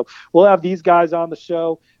around. So we'll have these guys on the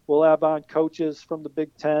show. We'll have on coaches from the Big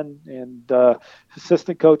Ten and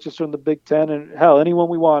assistant coaches from the Big Ten, and hell, anyone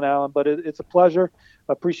we want, Alan. But it's a pleasure.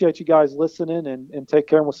 I appreciate you guys listening, and take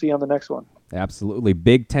care, and we'll see you on the next one. Absolutely.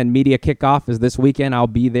 Big Ten Media Kickoff is this weekend. I'll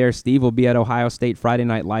be there. Steve will be at Ohio State Friday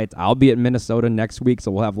Night Lights. I'll be at Minnesota next week,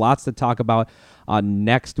 so we'll have lots to talk about on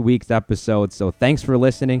next week's episode. So thanks for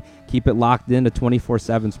listening. Keep it locked into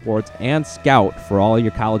 24/7 Sports and Scout for all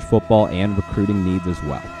your college football and recruiting needs as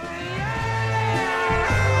well.